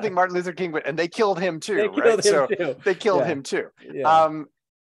 And I don't think Martin Luther King would, and they killed him too, They killed him too. Yeah.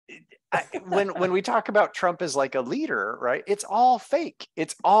 When we talk about Trump as like a leader, right? It's all fake.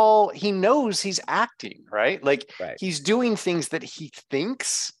 It's all, he knows he's acting, right? Like he's doing things that he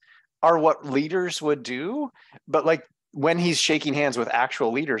thinks are what leaders would do, but like when he's shaking hands with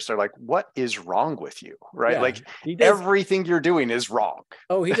actual leaders, they're like, what is wrong with you? Right. Yeah, like everything you're doing is wrong.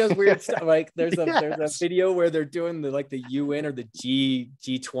 Oh, he does weird stuff. Like there's a video where they're doing the UN or the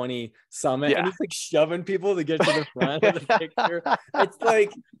G20 summit and he's like shoving people to get to the front of the picture. It's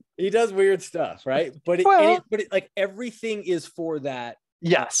like, he does weird stuff. Right. But like everything is for that.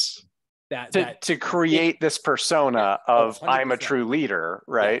 Yes. To create this persona of 100%. I'm a true leader,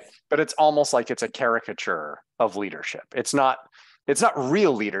 right? Yes. But it's almost like it's a caricature of leadership. It's not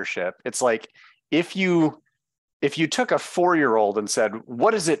real leadership. It's like if you took a 4-year-old and said,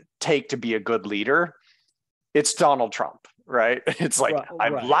 what does it take to be a good leader? It's Donald Trump, right? It's like,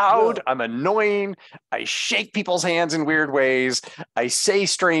 I'm loud, I'm annoying, I shake people's hands in weird ways, I say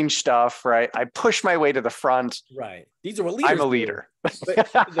strange stuff, right? I push my way to the front. Right. These are what leaders I'm a leader.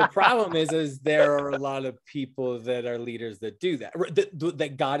 But the problem is there are a lot of people that are leaders that do that,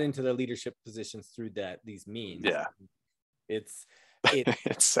 that got into their leadership positions through these means. Yeah. It's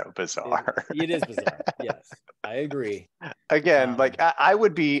so bizarre. It is bizarre. Yes, I agree. Again, I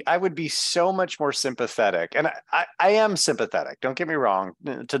would be so much more sympathetic, and I am sympathetic. Don't get me wrong.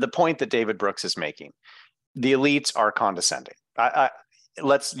 To the point that David Brooks is making, the elites are condescending.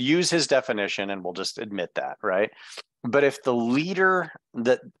 Let's use his definition, and we'll just admit that, right? But if the leader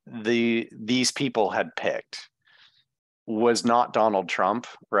that these people had picked was not Donald Trump,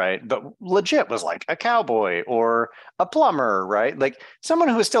 right? But legit was like a cowboy or a plumber, right? Like someone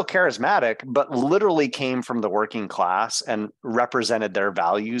who was still charismatic, but literally came from the working class and represented their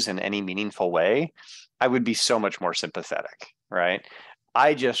values in any meaningful way, I would be so much more sympathetic, right?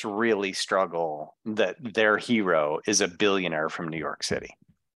 I just really struggle that their hero is a billionaire from New York City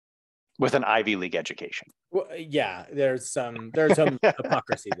with an Ivy League education. Well, yeah, there's some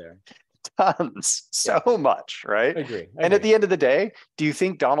hypocrisy there. Tons, so much, right? I agree. And at the end of the day, do you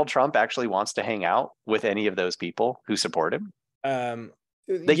think Donald Trump actually wants to hang out with any of those people who support him?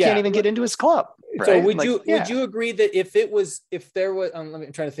 They can't even get into his club. right? So Like, would you agree that if there was,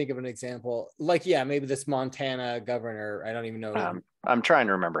 I'm trying to think of an example, like, yeah, maybe this Montana governor, I don't even know. I'm trying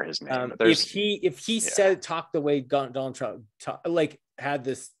to remember his name, but there's, if he said, talked the way Donald Trump like had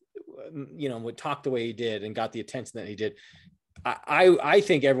this, would talk the way he did and got the attention that he did, I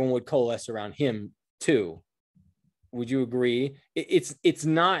think everyone would coalesce around him too. Would you agree? It's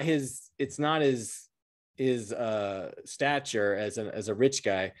not his stature as a rich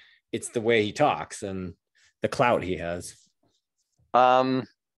guy. It's the way he talks and the clout he has.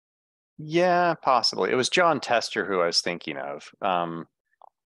 Yeah, possibly. It was John Tester who I was thinking of. I'm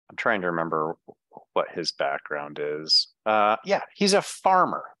trying to remember what his background is. Yeah, he's a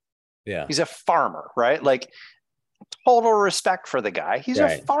farmer. Yeah. He's a farmer, right? Like, total respect for the guy. He's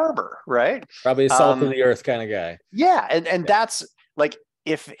right. a farmer, right? Probably a salt of the earth kind of guy. Yeah. And that's like,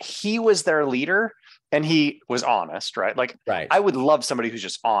 if he was their leader and he was honest, right? Like, right. I would love somebody who's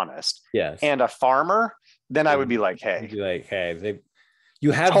just honest. Yes. And a farmer, then I would be like, hey,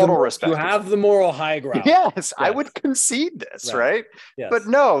 you have total respect. You have the moral high ground. Yes, I would concede this, right? Yes. But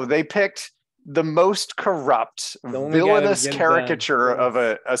no, they picked the most corrupt, villainous caricature of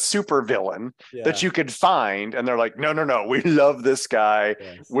a super villain that you could find. And they're like, no, we love this guy.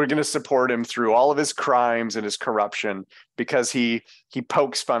 Yes. We're going to support him through all of his crimes and his corruption because he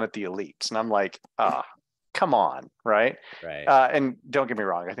pokes fun at the elites. And I'm like, come on, right? And don't get me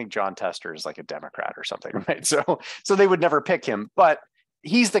wrong, I think John Tester is like a Democrat or something, right? So they would never pick him, but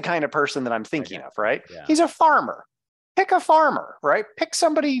he's the kind of person that I'm thinking of, right? Yeah. He's a farmer. Pick a farmer, right? Pick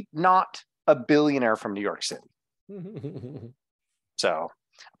somebody not a billionaire from New York City. So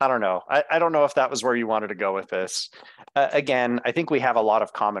I don't know. I don't know if that was where you wanted to go with this. Again, I think we have a lot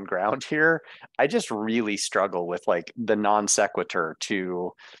of common ground here. I just really struggle with like the non sequitur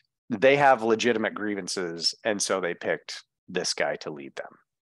to they have legitimate grievances. And so they picked this guy to lead them.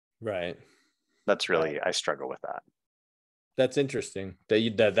 Right. That's really, I struggle with that. That's interesting that's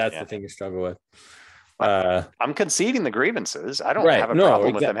the thing you struggle with. I'm conceding the grievances. I don't have a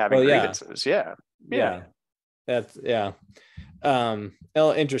problem with them having grievances. Yeah. That's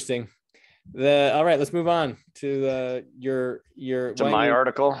interesting. All right, let's move on to my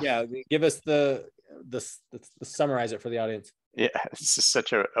article. Yeah, give us the summarize it for the audience. Yeah, it's just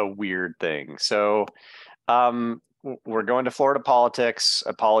such a weird thing. So we're going to Florida politics.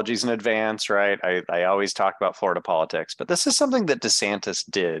 Apologies in advance, right? I always talk about Florida politics, but this is something that DeSantis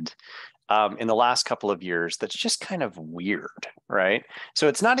did in the last couple of years that's just kind of weird, right? So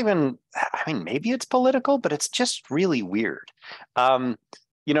it's not even, maybe it's political, but it's just really weird. All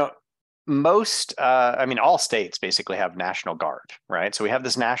states basically have National Guard, right? So we have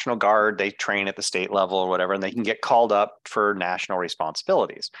this National Guard, they train at the state level or whatever, and they can get called up for national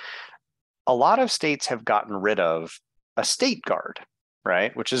responsibilities. A lot of states have gotten rid of a state guard,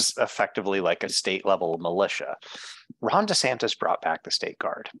 right? Which is effectively like a state level militia. Ron DeSantis brought back the state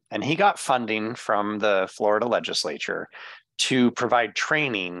guard, and he got funding from the Florida legislature to provide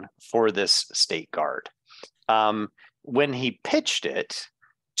training for this state guard. When he pitched it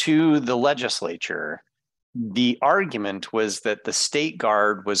to the legislature, the argument was that the state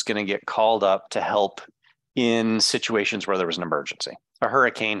guard was going to get called up to help in situations where there was an emergency. A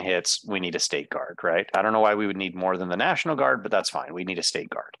hurricane hits, we need a state guard, right? I don't know why we would need more than the National Guard, but that's fine. We need a state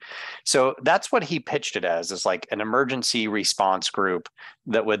guard. So that's what he pitched it as like an emergency response group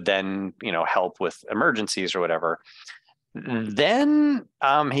that would then, help with emergencies or whatever. Then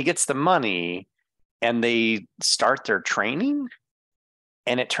he gets the money and they start their training.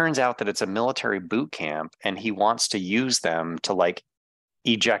 And it turns out that it's a military boot camp, and he wants to use them to like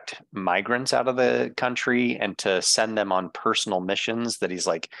eject migrants out of the country and to send them on personal missions that he's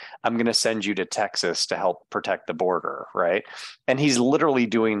like, I'm going to send you to Texas to help protect the border, right? And he's literally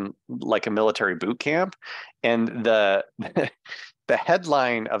doing like a military boot camp. And the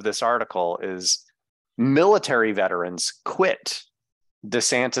headline of this article is military veterans quit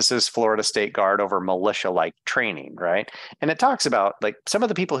DeSantis's Florida State Guard over militia-like training, right? And it talks about like some of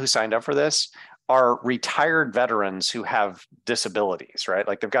the people who signed up for this are retired veterans who have disabilities, right?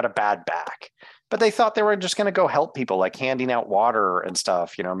 Like they've got a bad back, but they thought they were just going to go help people, like handing out water and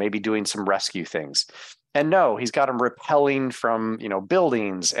stuff, maybe doing some rescue things. And no, he's got them rappelling from,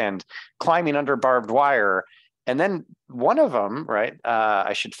 buildings and climbing under barbed wire. And then one of them, right?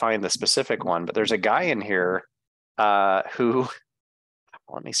 I should find the specific one, but there's a guy in here who,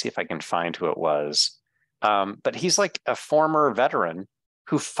 let me see if I can find who it was. But he's like a former veteran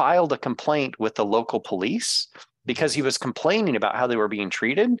who filed a complaint with the local police because he was complaining about how they were being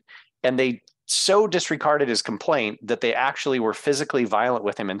treated. And they so disregarded his complaint that they actually were physically violent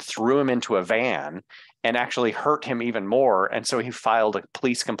with him and threw him into a van and actually hurt him even more. And so he filed a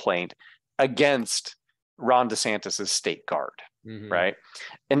police complaint against Ron DeSantis's state guard, Mhm. right?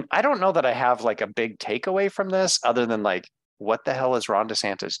 And I don't know that I have like a big takeaway from this other than like, what the hell is Ron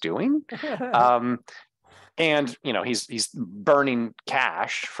DeSantis doing? And you know, he's burning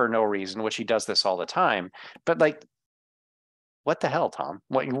cash for no reason, which he does this all the time. But like, what the hell, Tom?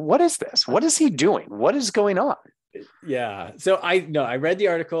 What is this? What is he doing? What is going on? Yeah. So I read the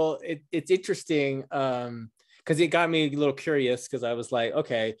article. It's interesting because it got me a little curious because I was like,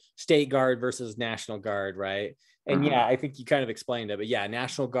 okay, state guard versus National Guard, right? And yeah, I think you kind of explained it, but yeah,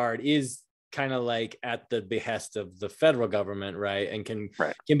 National Guard is kind of like at the behest of the federal government, right? And can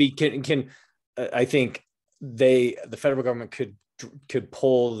I think the federal government could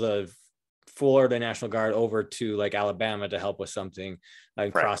pull the Florida National Guard over to like Alabama to help with something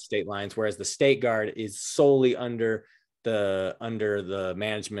cross state lines, whereas the state guard is solely under the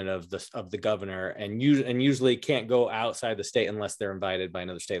management of the governor, and usually can't go outside the state unless they're invited by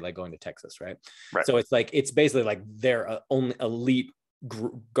another state, like going to Texas, right? So it's basically like their only elite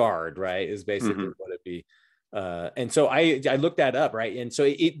guard, right? Is basically what it'd be. And so I looked that up, right? And so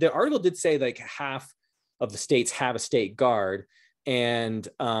the article did say like half of the states have a state guard, and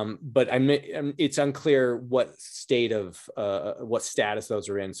but it's unclear what state of what status those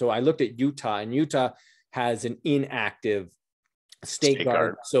are in. So I looked at Utah, and Utah has an inactive state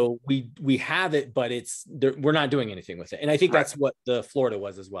guard. So we have it, but we're not doing anything with it. And I think that's what the Florida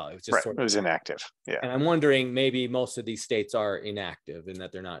was as well. It was just it was inactive. Yeah. And I'm wondering maybe most of these states are inactive in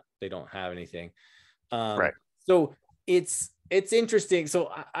that they don't have anything. So it's interesting.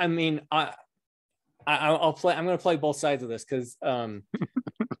 So I mean, I'm going to play both sides of this because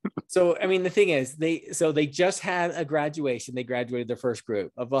so I mean the thing is they just had a graduation. They graduated their first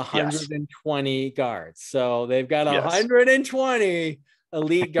group of 120 guards. So they've got 120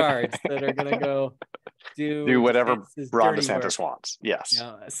 elite guards that are going to go do whatever Ron DeSantis wants. Yes,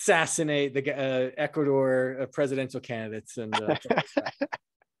 assassinate the Ecuador presidential candidates, and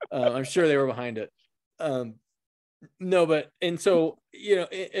I'm sure they were behind it. No, but, and so, you know,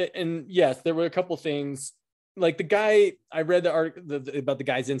 and yes, there were a couple things like the guy, I read the article about the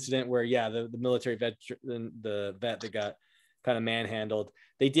guy's incident where, the military veteran, the vet that got kind of manhandled,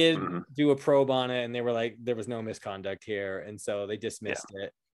 they did do a probe on it, and they were like, there was no misconduct here. And so they dismissed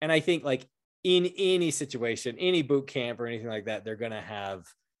it. And I think like in any situation, any boot camp or anything like that, there's going to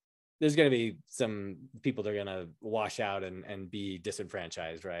be some people that are going to wash out and be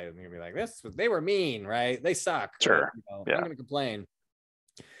disenfranchised, right? And you're going to be like, they were mean, right? They suck. Sure. Right? I'm going to complain.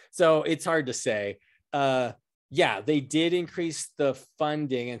 So it's hard to say. They did increase the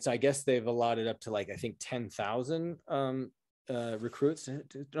funding. And so I guess they've allotted up to like, I think 10,000 recruits. No,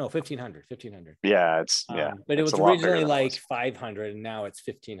 1,500. Yeah, but it was originally like 500 and now it's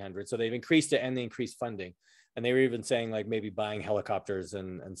 1,500. So they've increased it and they increased funding. And they were even saying like maybe buying helicopters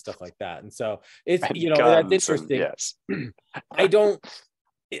and stuff like that. And so it's, that's interesting. I don't,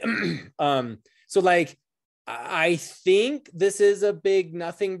 so like, I think this is a big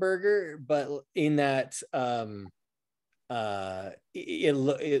nothing burger, but in that, so I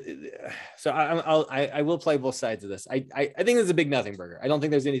will play both sides of this. I think it's a big nothing burger. I don't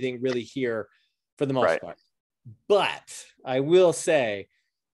think there's anything really here for the most part, but I will say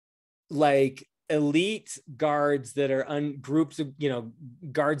like, elite guards that are groups of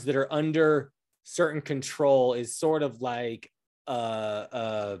guards that are under certain control is sort of like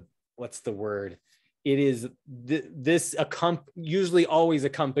what's the word, it is this usually always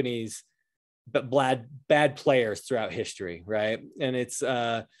accompanies but bad players throughout history, right? And it's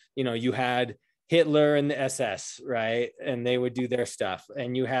you had Hitler and the SS, right, and they would do their stuff,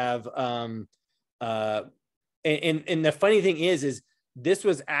 and you have and the funny thing is this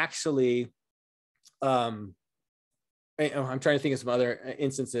was actually I'm trying to think of some other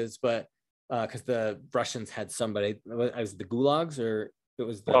instances, but because the Russians had somebody, was the gulags, or it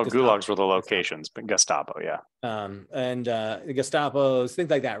was the gulags were the locations, but Gestapo, and the Gestapo's,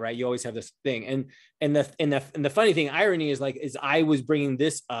 things like that, right? You always have this thing, and the funny thing, irony is I was bringing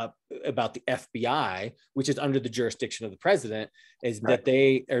this up about the FBI, which is under the jurisdiction of the president, is that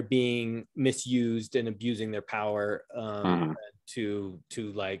they are being misused and abusing their power to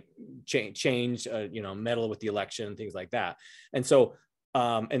like change meddle with the election and things like that. And so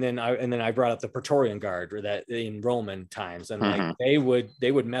and then I brought up the Praetorian Guard, or that in Roman times, and like they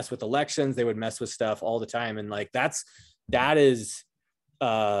would mess with elections, they would mess with stuff all the time, and like that is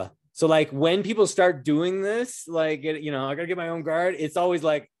so like when people start doing this, like I gotta get my own guard, it's always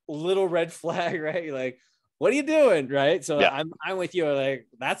like little red flag, right? Like, what are you doing, right? So I'm with you, like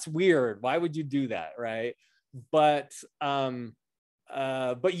that's weird, why would you do that, right? But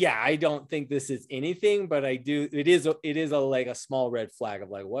But yeah, I don't think this is anything, but I do. It is like a small red flag of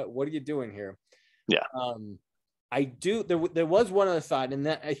like, what are you doing here? Yeah. I do. There was one other thought, and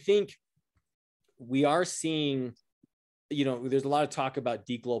that I think we are seeing, there's a lot of talk about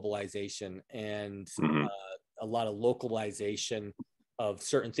deglobalization and a lot of localization of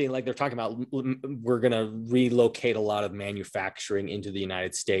certain things. Like they're talking about, we're going to relocate a lot of manufacturing into the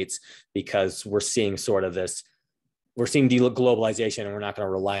United States because we're seeing sort of this, we're seeing deglobalization, and we're not going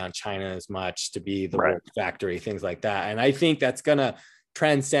to rely on China as much to be the world factory, things like that. And I think that's going to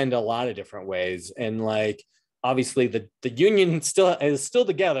transcend a lot of different ways. And like, obviously the union is still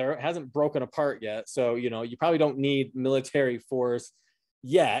together, it hasn't broken apart yet. So, you probably don't need military force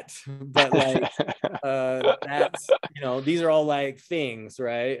yet, but like, that's, these are all like things,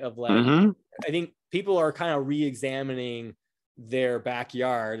 right? Of like, I think people are kind of re-examining their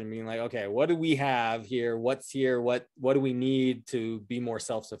backyard and being like, okay, what do we have here? What's here? What do we need to be more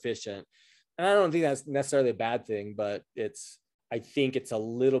self-sufficient? And I don't think that's necessarily a bad thing, but I think it's a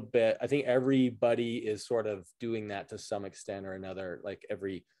little bit, I think everybody is sort of doing that to some extent or another, like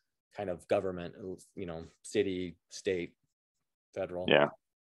every kind of government, city, state, federal. Yeah.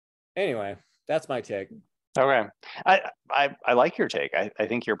 Anyway, that's my take. Okay. I like your take. I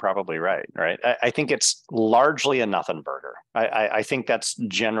think you're probably right. I think it's largely a nothing burger. I think that's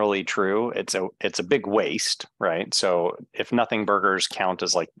generally true. It's a big waste, right? So if nothing burgers count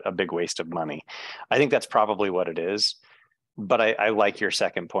as like a big waste of money, I think that's probably what it is. But I like your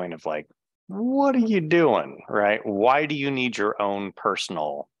second point of like, what are you doing, right? Why do you need your own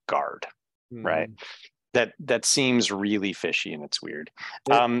personal guard, right? That seems really fishy and it's weird.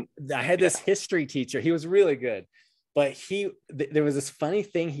 I had this history teacher. He was really good, but there was this funny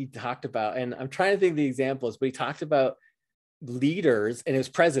thing he talked about, and I'm trying to think of the examples, but he talked about leaders and his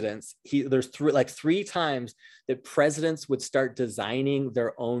presidents. There's three times that presidents would start designing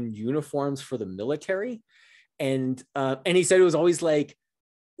their own uniforms for the military. And he said it was always like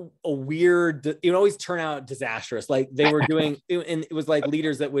a weird, it would always turn out disastrous. Like they were doing, and it was like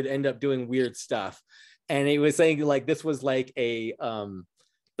leaders that would end up doing weird stuff. And he was saying like, this was like not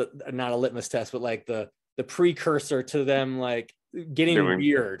a litmus test, but like the precursor to them, like getting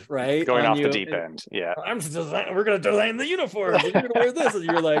weird, right? Going off the deep end. Yeah. We're going to design the uniforms. You're going to wear this. And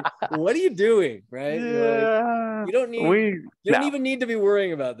you're like, what are you doing? Right. Yeah. You're like, you don't even need to be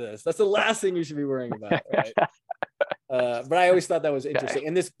worrying about this. That's the last thing you should be worrying about. Right. But I always thought that was interesting.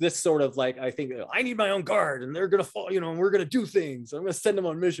 And this sort of like, I think I need my own guard and they're going to fall, and we're going to do things. So I'm going to send them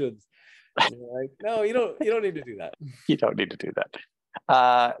on missions. And you're like, no, you don't need to do that. You don't need to do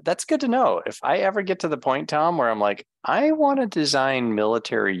that. That's good to know. If I ever get to the point, Tom, where I'm like, I want to design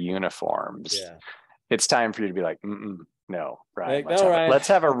military uniforms, it's time for you to be like, no, Ryan, let's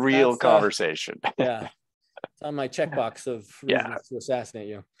have a real conversation. Yeah. It's on my checkbox of reasons to assassinate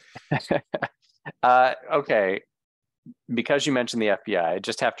you. Okay. Because you mentioned the FBI, I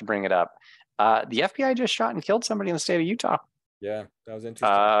just have to bring it up. The FBI just shot and killed somebody in the state of Utah. Yeah, that was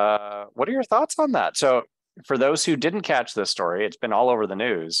interesting. What are your thoughts on that? So for those who didn't catch this story, it's been all over the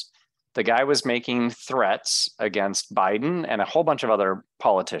news. The guy was making threats against Biden and a whole bunch of other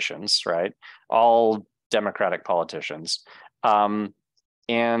politicians, right? All Democratic politicians. And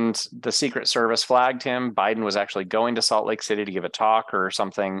the Secret Service flagged him. Biden was actually going to Salt Lake City to give a talk or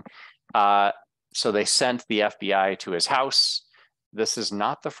something. So they sent the FBI to his house. This is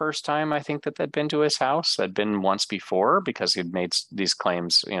not the first time I think that they'd been to his house. They'd been once before because he'd made these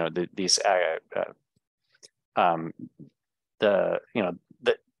claims, these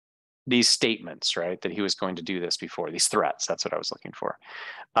statements, right, that he was going to do this before, these threats. That's what I was looking for.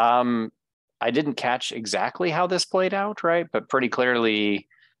 I didn't catch exactly how this played out, right, but pretty clearly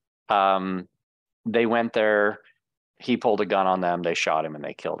they went there, he pulled a gun on them, they shot him and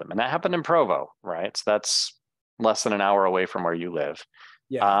they killed him. And that happened in Provo, right? So that's less than an hour away from where you live.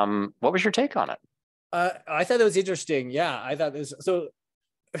 Yeah. What was your take on it? I thought that was interesting. Yeah, I thought this. So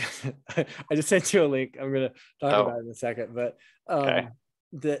I just sent you a link. I'm going to talk about it in a second. But okay.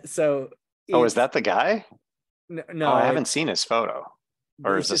 Is that the guy? No, I haven't seen his photo.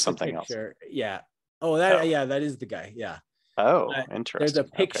 Or is this something else? Yeah. That is the guy. Yeah. Oh, interesting. There's a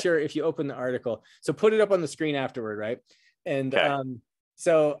picture if you open the article. So put it up on the screen afterward, right? And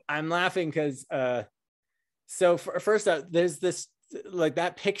so I'm laughing because so first up, there's this like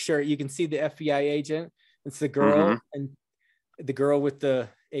that picture. You can see the FBI agent. It's the girl and the girl with the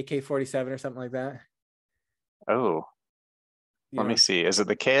AK-47 or something like that. Oh, let me see. Is it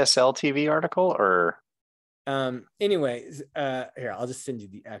the KSL TV article or? Anyways, here I'll just send you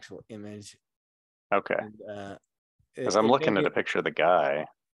the actual image. Okay. Because I'm looking at a picture of the guy.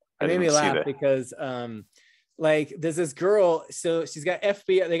 It made me laugh because like there's this girl, so she's got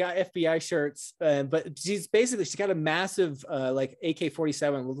FBI, they got FBI shirts, but she's got a massive like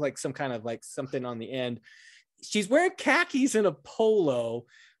AK-47, looks like some kind of like something on the end. She's wearing khakis and a polo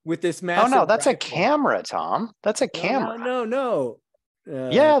with this massive. Oh no, that's rifle. a camera, Tom. That's a camera. No.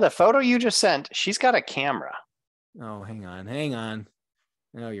 Yeah, the photo you just sent, she's got a camera. Oh, hang on.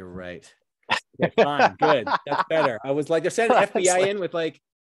 No, you're right. Okay, fine, good. That's better. I was like, they're sending FBI in with like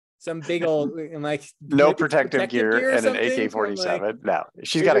some big old and like no protective gear and an AK-47. Like, no,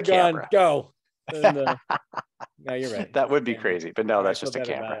 she's got a camera. Go. And, no, you're right. That would be crazy, but no, that's just a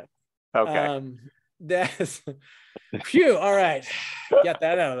camera. Okay. That's phew. All right, get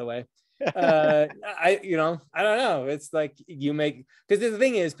that out of the way. I don't know. It's like you make, because the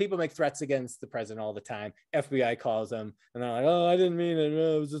thing is, people make threats against the president all the time. FBI calls them and they're like, "Oh, I didn't mean it.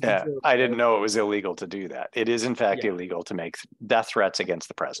 No, it was just a joke." I didn't know it was illegal to do that. It is in fact illegal to make death threats against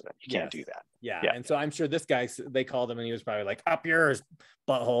the president. You can't do that. Yeah. And so I'm sure this guy, they called him and he was probably like, "Up yours,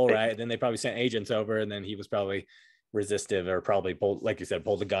 butthole," right? And then they probably sent agents over, and then he was probably resistive, or probably pulled, like you said,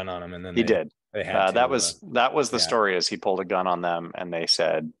 pulled a gun on him, and then he did. They had that was the story, is he pulled a gun on them and they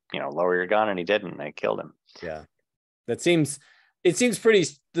said, lower your gun, and he didn't. They killed him. Yeah. It seems pretty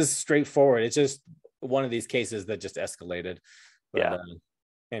straightforward. It's just one of these cases that just escalated. But,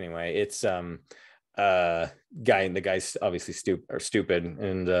 anyway, it's the guy's obviously stupid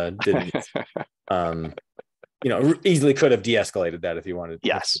and didn't easily could have de-escalated that if you wanted.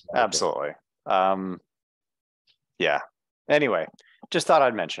 Yes, absolutely. Yeah. Anyway, just thought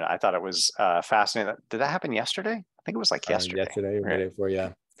I'd mention it. I thought it was fascinating. Did that happen yesterday? I think it was like yesterday. Yesterday or the day before,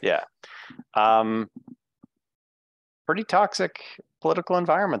 yeah. Yeah. Pretty toxic political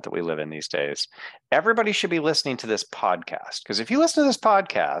environment that we live in these days. Everybody should be listening to this podcast, because if you listen to this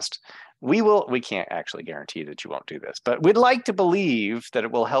podcast, we can't actually guarantee that you won't do this, but we'd like to believe that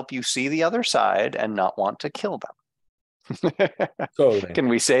it will help you see the other side and not want to kill them. Totally. Can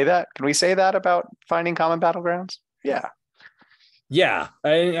we say that? Can we say that about finding common battlegrounds? Yeah. Yeah.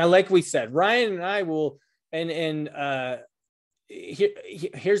 I like we said, Ryan and I will, and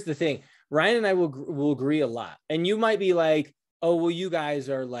here's the thing. Ryan and I will agree a lot. And you might be like, oh, well, you guys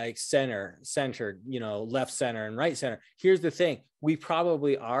are like center, left center and right center. Here's the thing. We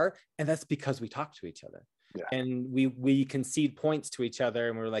probably are. And that's because we talk to each other. Yeah. And we concede points to each other,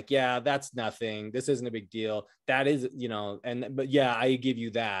 and we're like, yeah, that's nothing. This isn't a big deal. That is, but yeah, I give you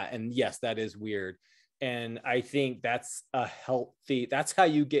that. And yes, that is weird. And I think that's how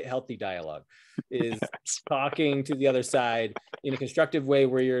you get healthy dialogue, is talking to the other side in a constructive way,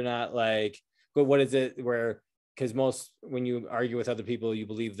 where you're not like, but what is it where, because when you argue with other people, you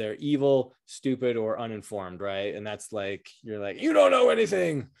believe they're evil, stupid, or uninformed, right? And that's like, you're like, you don't know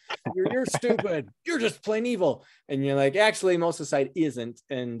anything. You're stupid. You're just plain evil. And you're like, actually, most of the side isn't.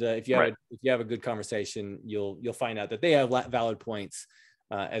 And if you have a good conversation, you'll find out that they have valid points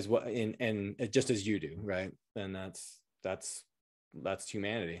as well, and just as you do, right? And that's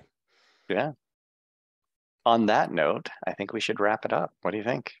humanity. Yeah. On that note, I think we should wrap it up. What do you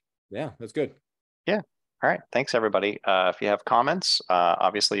think? Yeah, that's good. Yeah. All right. Thanks, everybody. If you have comments,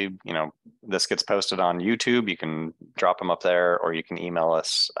 obviously, this gets posted on YouTube. You can drop them up there, or you can email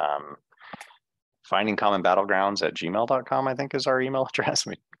us. findingcommonbattlegrounds@gmail.com, I think, is our email address.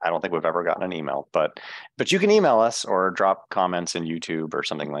 I don't think we've ever gotten an email, but you can email us or drop comments in YouTube or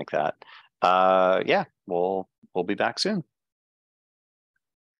something like that. Yeah, we'll be back soon.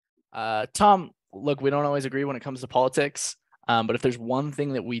 Tom, look, we don't always agree when it comes to politics. But if there's one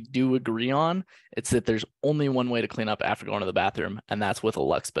thing that we do agree on, it's that there's only one way to clean up after going to the bathroom, and that's with a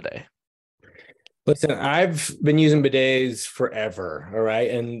Lux bidet. Listen, I've been using bidets forever, all right?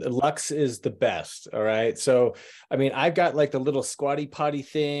 And Lux is the best, all right? So, I mean, I've got like the little squatty potty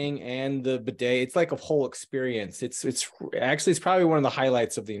thing and the bidet. It's like a whole experience. It's probably one of the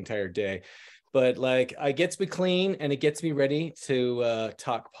highlights of the entire day. But like, it gets me clean, and it gets me ready to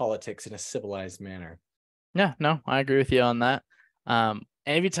talk politics in a civilized manner. Yeah, no, I agree with you on that.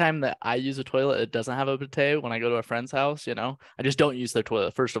 Every time that I use a toilet, it doesn't have a bidet. When I go to a friend's house, I just don't use their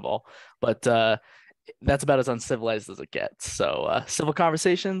toilet, first of all. But that's about as uncivilized as it gets. So civil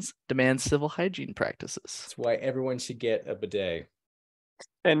conversations demand civil hygiene practices. That's why everyone should get a bidet.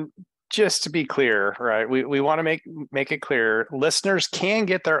 And just to be clear, right, we want to make it clear, listeners can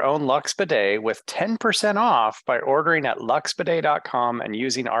get their own Lux bidet with 10% off by ordering at luxbidet.com and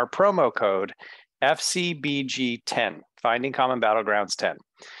using our promo code FCBG10, Finding Common Battlegrounds 10.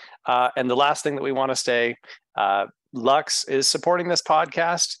 And the last thing that we want to say, Lux is supporting this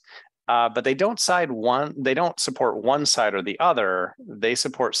podcast, but they don't support one side or the other. They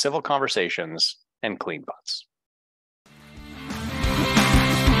support civil conversations and clean butts.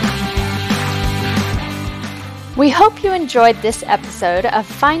 We hope you enjoyed this episode of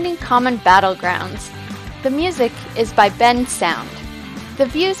Finding Common Battlegrounds. The music is by Ben Sound. The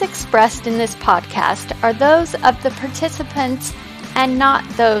views expressed in this podcast are those of the participants and not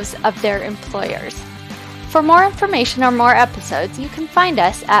those of their employers. For more information or more episodes, you can find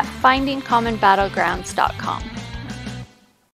us at findingcommonbattlegrounds.com.